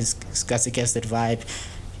 Spotify is KasiCast'Ed Vibe.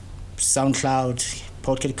 SoundCloud,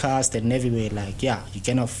 podcast and everywhere. Like, yeah, you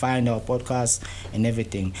cannot find our podcast and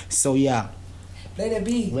everything. So yeah. Let it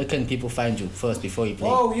be. Where can people find you first before you play?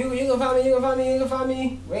 Oh, you gonna find me, you gonna find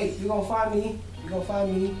me. Wait, you gonna find me.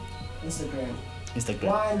 Instagram.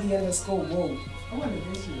 Wandy_whoa. I want to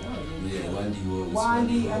get you. Yeah, Wandy Whoa.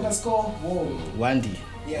 Wandy_whoa. Wandy.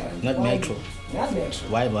 Yeah. Not Wandy. Metro. Not Metro.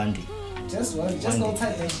 Why Wandy? Just one. Just Wandy. go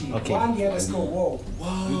type that shit. Okay. Wandy_whoa.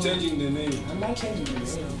 You're changing the name. I'm not changing the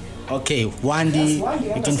name. Okay, Wandy. That's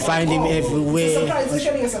Wandy. You can find him everywhere. It's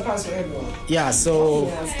a surprise for everyone. Yeah, so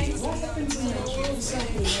What happened to my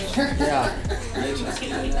yeah.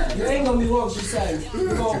 You ain't gonna be woke beside.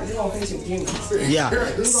 You're gonna face your demons. Yeah.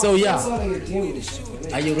 So Face yeah. all of your demons.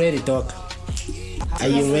 Are you ready, Doc? Are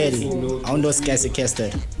you ready? On those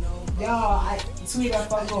KasiCast'Ed. Yo, I tweet that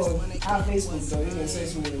fuck on our Facebook though. You can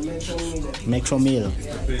search me Metro Miller. Metro Mill.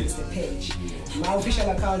 Yeah, it's the page. My official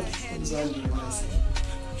account is on the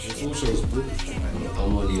Socials, bro.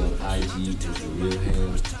 I'm only on IG, it's the real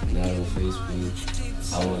him, not on Facebook.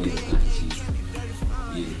 I'm only on IG.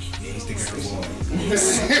 Yeah.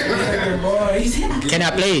 boys. Can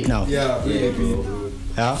I play it now? Yeah, baby.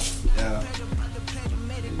 Yeah. Yeah.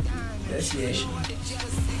 That's yeah.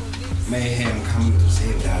 Mayham coming to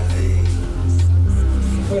save that day.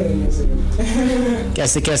 Wait a minute.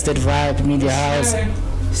 KasiCast'Ed Vibe Media House.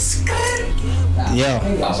 Yeah.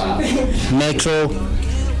 Metro.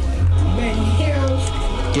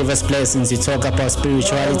 Give us blessings. You talk about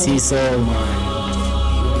spirituality, so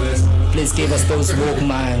please give us those woke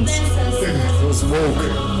minds. Those woke.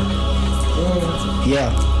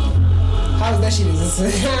 Yeah. How's that shit?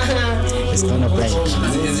 It's gonna play. Is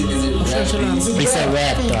it It's a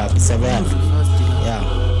rap, dog. It's a rap. Yeah.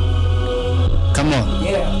 Come on.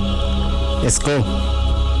 Yeah. Let's go.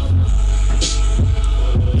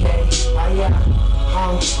 Okay.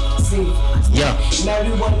 See. Yeah. Now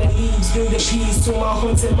we wanna leaves, bring the peace to my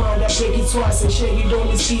haunted mind. I break it twice and shake it on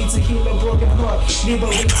the speed to heal a broken heart.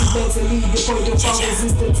 Liberate to mentally, the point of our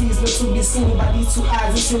resistance is not to be seen by these two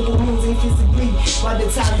eyes and simple means and physically. By the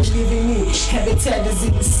time you live in me, habitat is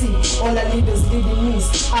in the sea. All I need is living means.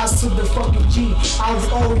 Eyes to the fucking G. I'll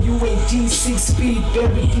owe you a D 6 feet,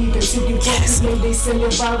 very deep and sitting properly. They send a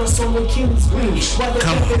virus on the killing spree. What the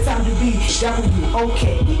fuck the time to be? W,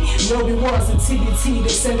 okay. No rewards and TBT, they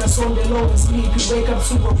send us on the lowest sleep. You wake up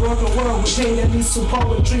to a broken world with pain that leads to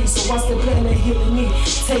poetry. So what's the plan of healing me?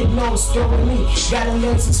 Take notes, throwing me. Gotta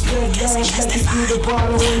learn to spread love like it's through the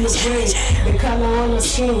bottle in the brain. The color on the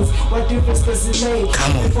skins, what difference does it make?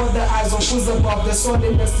 Before the eyes on who's above, the soul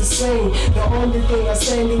that's the same. The only thing I'm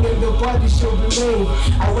standing in the body should remain.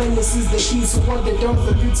 Awareness is the key to what the doors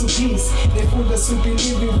of you to peace. They fool us to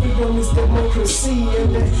believe in freedom is democracy.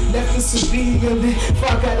 And they left us to be and they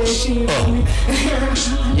fuck out that shit.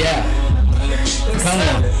 Yeah. Come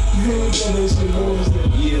on.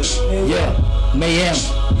 Yeah. Mayham.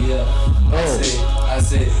 Yeah. I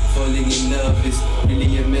said, falling in love is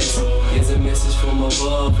really a mess. Here's a message from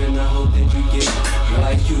above, and I hope that you get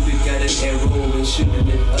why Cupid got an arrow and shooting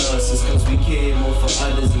at us. It's cause we care more for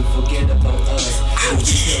others and forget about us. If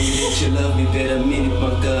you tell me that you love me, better mean it, my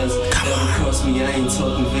guns. Double cross me, I ain't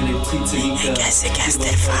talking really tweet to you guys.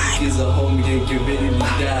 KasiCast'Ed Vibe. Is a homie, then get ready to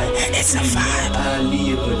die. It's a vibe. I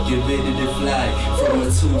leave, but get ready to fly. From a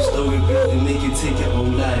two-story building, make you take your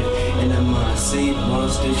own life. And I might say it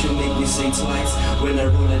once, that you make me say twice. When I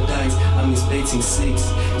roll the dice, I'm expecting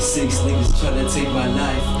six niggas try to take my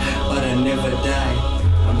life, but I never die.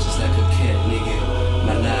 I'm just like a cat, nigga.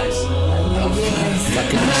 My lies.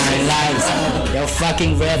 Fucking 9 lives. Yo,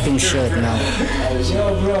 fucking rapping shit now.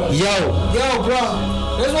 Yo, bro. Yo. Yo, bro.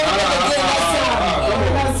 That's what we're gonna get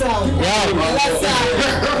last time. Last time.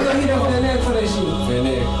 We're gonna hit up Venek for that shit.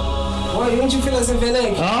 Venek. Why don't you feel us in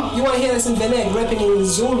Venek? Huh? You wanna hear us in Venek rapping in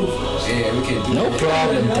Zulu? Yeah, we can do No that.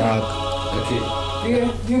 problem, dog. Okay. Do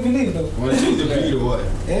you believe though? Want to change the beat or what?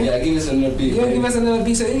 Yeah, give us another beat. You gonna give us another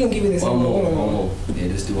beat, so you can give it this one one. more. Yeah,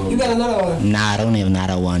 let's do one You more. got another one? Nah, I don't have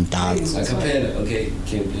another one, dog. Acapella. Okay,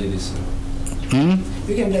 can't play this one.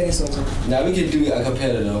 You can play this one too. Now we can do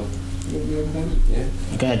acapella though. Yeah.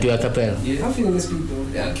 You gonna do a cappella? Yeah. I'm feeling this beat though.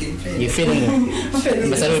 Yeah, okay. Play You feeling it? I'm feeling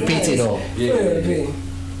Must I repeat it though? Yeah.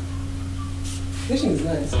 This shit is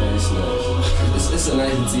nice. Nice. It's a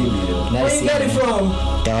nice team though. Where Nice you got it evening. from?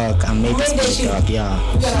 Dog, I made this Where that beat, shit? dog,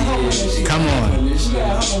 yeah. You gotta hop on that shit. Come on. You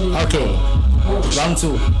gotta hop on that shit. Okay, round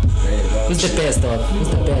 2. Who's the best, dog? Who's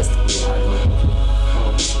the best? Yeah, I go.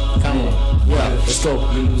 Let's go.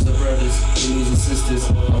 We lose the brothers, we lose the sisters.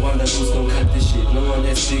 I wonder who's gonna cut this shit. No one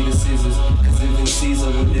has bigger scissors. Cause even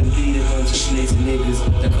Caesar wouldn't lead a bunch of lazy niggas.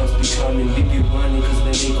 The cops be coming, we be running cause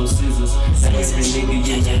they ain't gon' scissors. Now every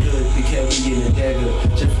nigga in the hood be carrying a dagger.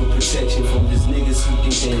 Just for protection from these niggas who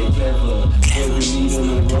think they ain't clever. Every need on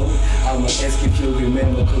the road, I'ma ask if you'll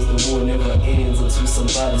remember. Cause the war never ends until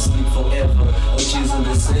somebody sleep forever. OG's in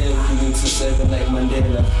the cell, feeling 2-7 like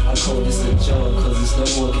Mandela. I call this a job cause it's no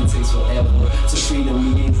work, it takes forever. To freedom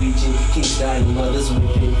we ain't reaching, kings dying, mothers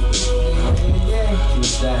weeping.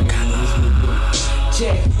 Kings dying, mothers weeping.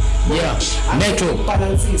 Check. Yeah, Metro.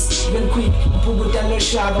 Balances, real quick. Put down the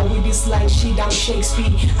shadow with this line shit. I'm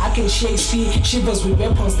Shakespeare. I can Shakespeare. Shivers with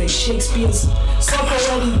weapons like Shakespeare's. Soccer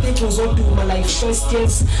already bitches all do my like first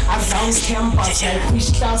years. I bounce campus like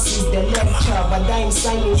which classes the lecture. But I ain't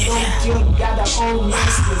signing no deal. Got our own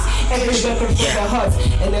masters. Every weapon for the heart.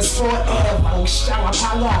 And it's forever. Shanga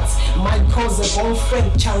Palat. My cause a bon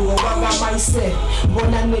friend. Chango Waga myself.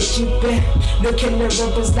 Wanna make you bet. Look at the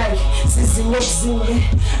rappers like Sissy Zing.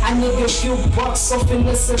 I need a few bucks off and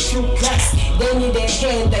less a few claps. They need a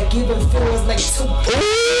hand that give them feels like 2.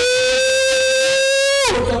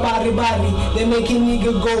 Look about body, they make a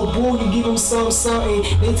nigga go boo, you give them something.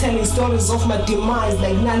 They telling stories of my demise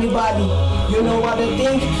like nobody. You know what I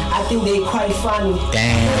think? I think they quite funny.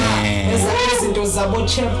 Damn. There's a reason those about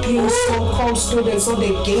champions, so-called students, so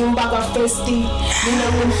they game back a festy. You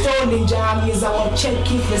know when told jam is our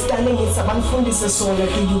check if they're standing in Saban Fundis and so do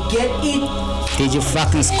you get it? Did you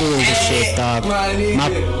fucking school this shit, dog? My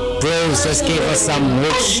bros just gave us some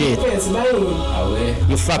work shit.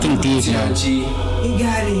 You fucking deep, man. You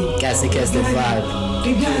got it. KasiCast'Ed vibe.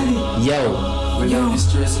 You got it. Yo. When I'm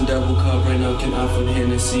distressed and double cup right now, can offer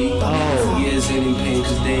Hennessy. Oh. Years ain't in pain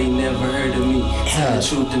cause they ain't never heard of me. Tell the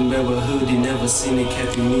truth and wear a hoodie, never seen it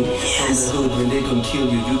capping me. From the hood, when they gon' kill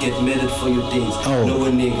you, you get meted for your things. Oh. Know a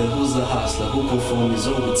nigga who's a hustler, who gon' form his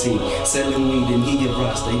own routine. Selling weed and he a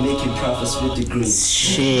roster, they making profits with the green.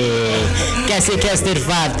 Shit. KasiCast'Ed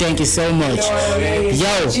vibe, thank you so much. Yo,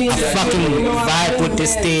 I fucking vibe with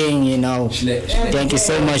this thing, you know. Thank you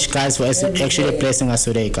so much, guys, for actually blessing us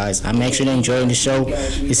today, guys. I'm actually enjoying the show.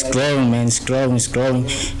 It's growing, man. It's growing.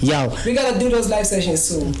 Yo, we gotta do those live sessions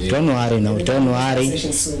soon. Don't worry.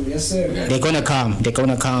 Sessions soon. Yes, sir. They're gonna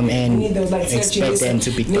come and we need those live expect them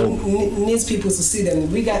to be dope. Needs people to see them.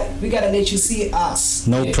 We gotta let you see us.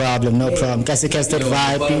 No problem. KasiCast'Ed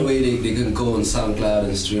vibe. By the way, they can go on SoundCloud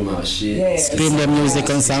and stream our shit. Yeah, stream the music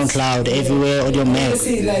on SoundCloud everywhere on your Mac.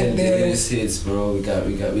 See, like the hits, bro. We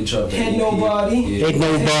dropped Had Nobody. Yeah. Ain't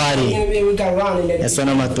Nobody. We got Ron in there. That's one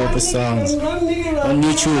of my dopest songs on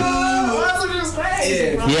YouTube.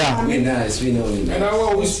 Yeah. We nice, we know it. And I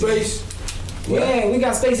want with space. Yeah, we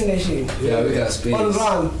got space in that shit. Yeah, we got space. On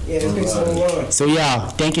Ron. Yeah, space on Ron. So yeah,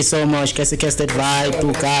 thank you so much. KasiCast'Ed vibe,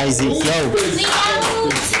 to guys. Yo.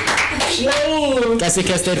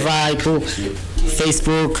 KasiCast'Ed vibe, to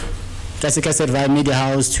Facebook. KasiCast'Ed Vibe Media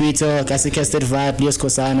House, Twitter, KasiCast'Ed Vibe, Leos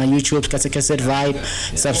Kosana, YouTube, KasiCast'Ed Vibe,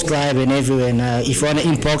 subscribe and everywhere. And if you wanna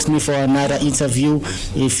inbox me for another interview,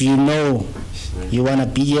 if you know you wanna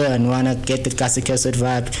be here and wanna get the KasiCast'Ed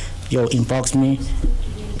Vibe, yo, inbox me.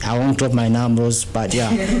 I won't drop my numbers, but yeah.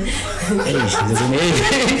 Hey,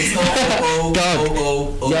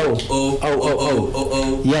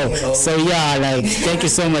 Yo. So yeah, like, thank you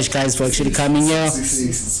so much, guys, for actually coming here.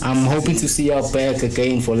 I'm hoping to see you back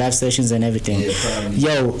again for live sessions and everything.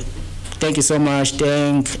 Yo, thank you so much.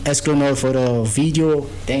 Thank Escronol for the video.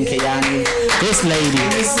 Thank Kayani. This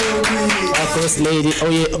lady. Oh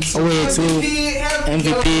yeah, too.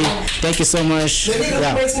 MVP. Thank you so much. The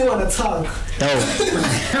nigga makes me want to talk.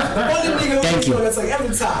 Thank you.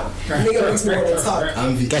 Every time. The nigga makes me want to talk.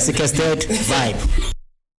 KasiCast'Ed vibe.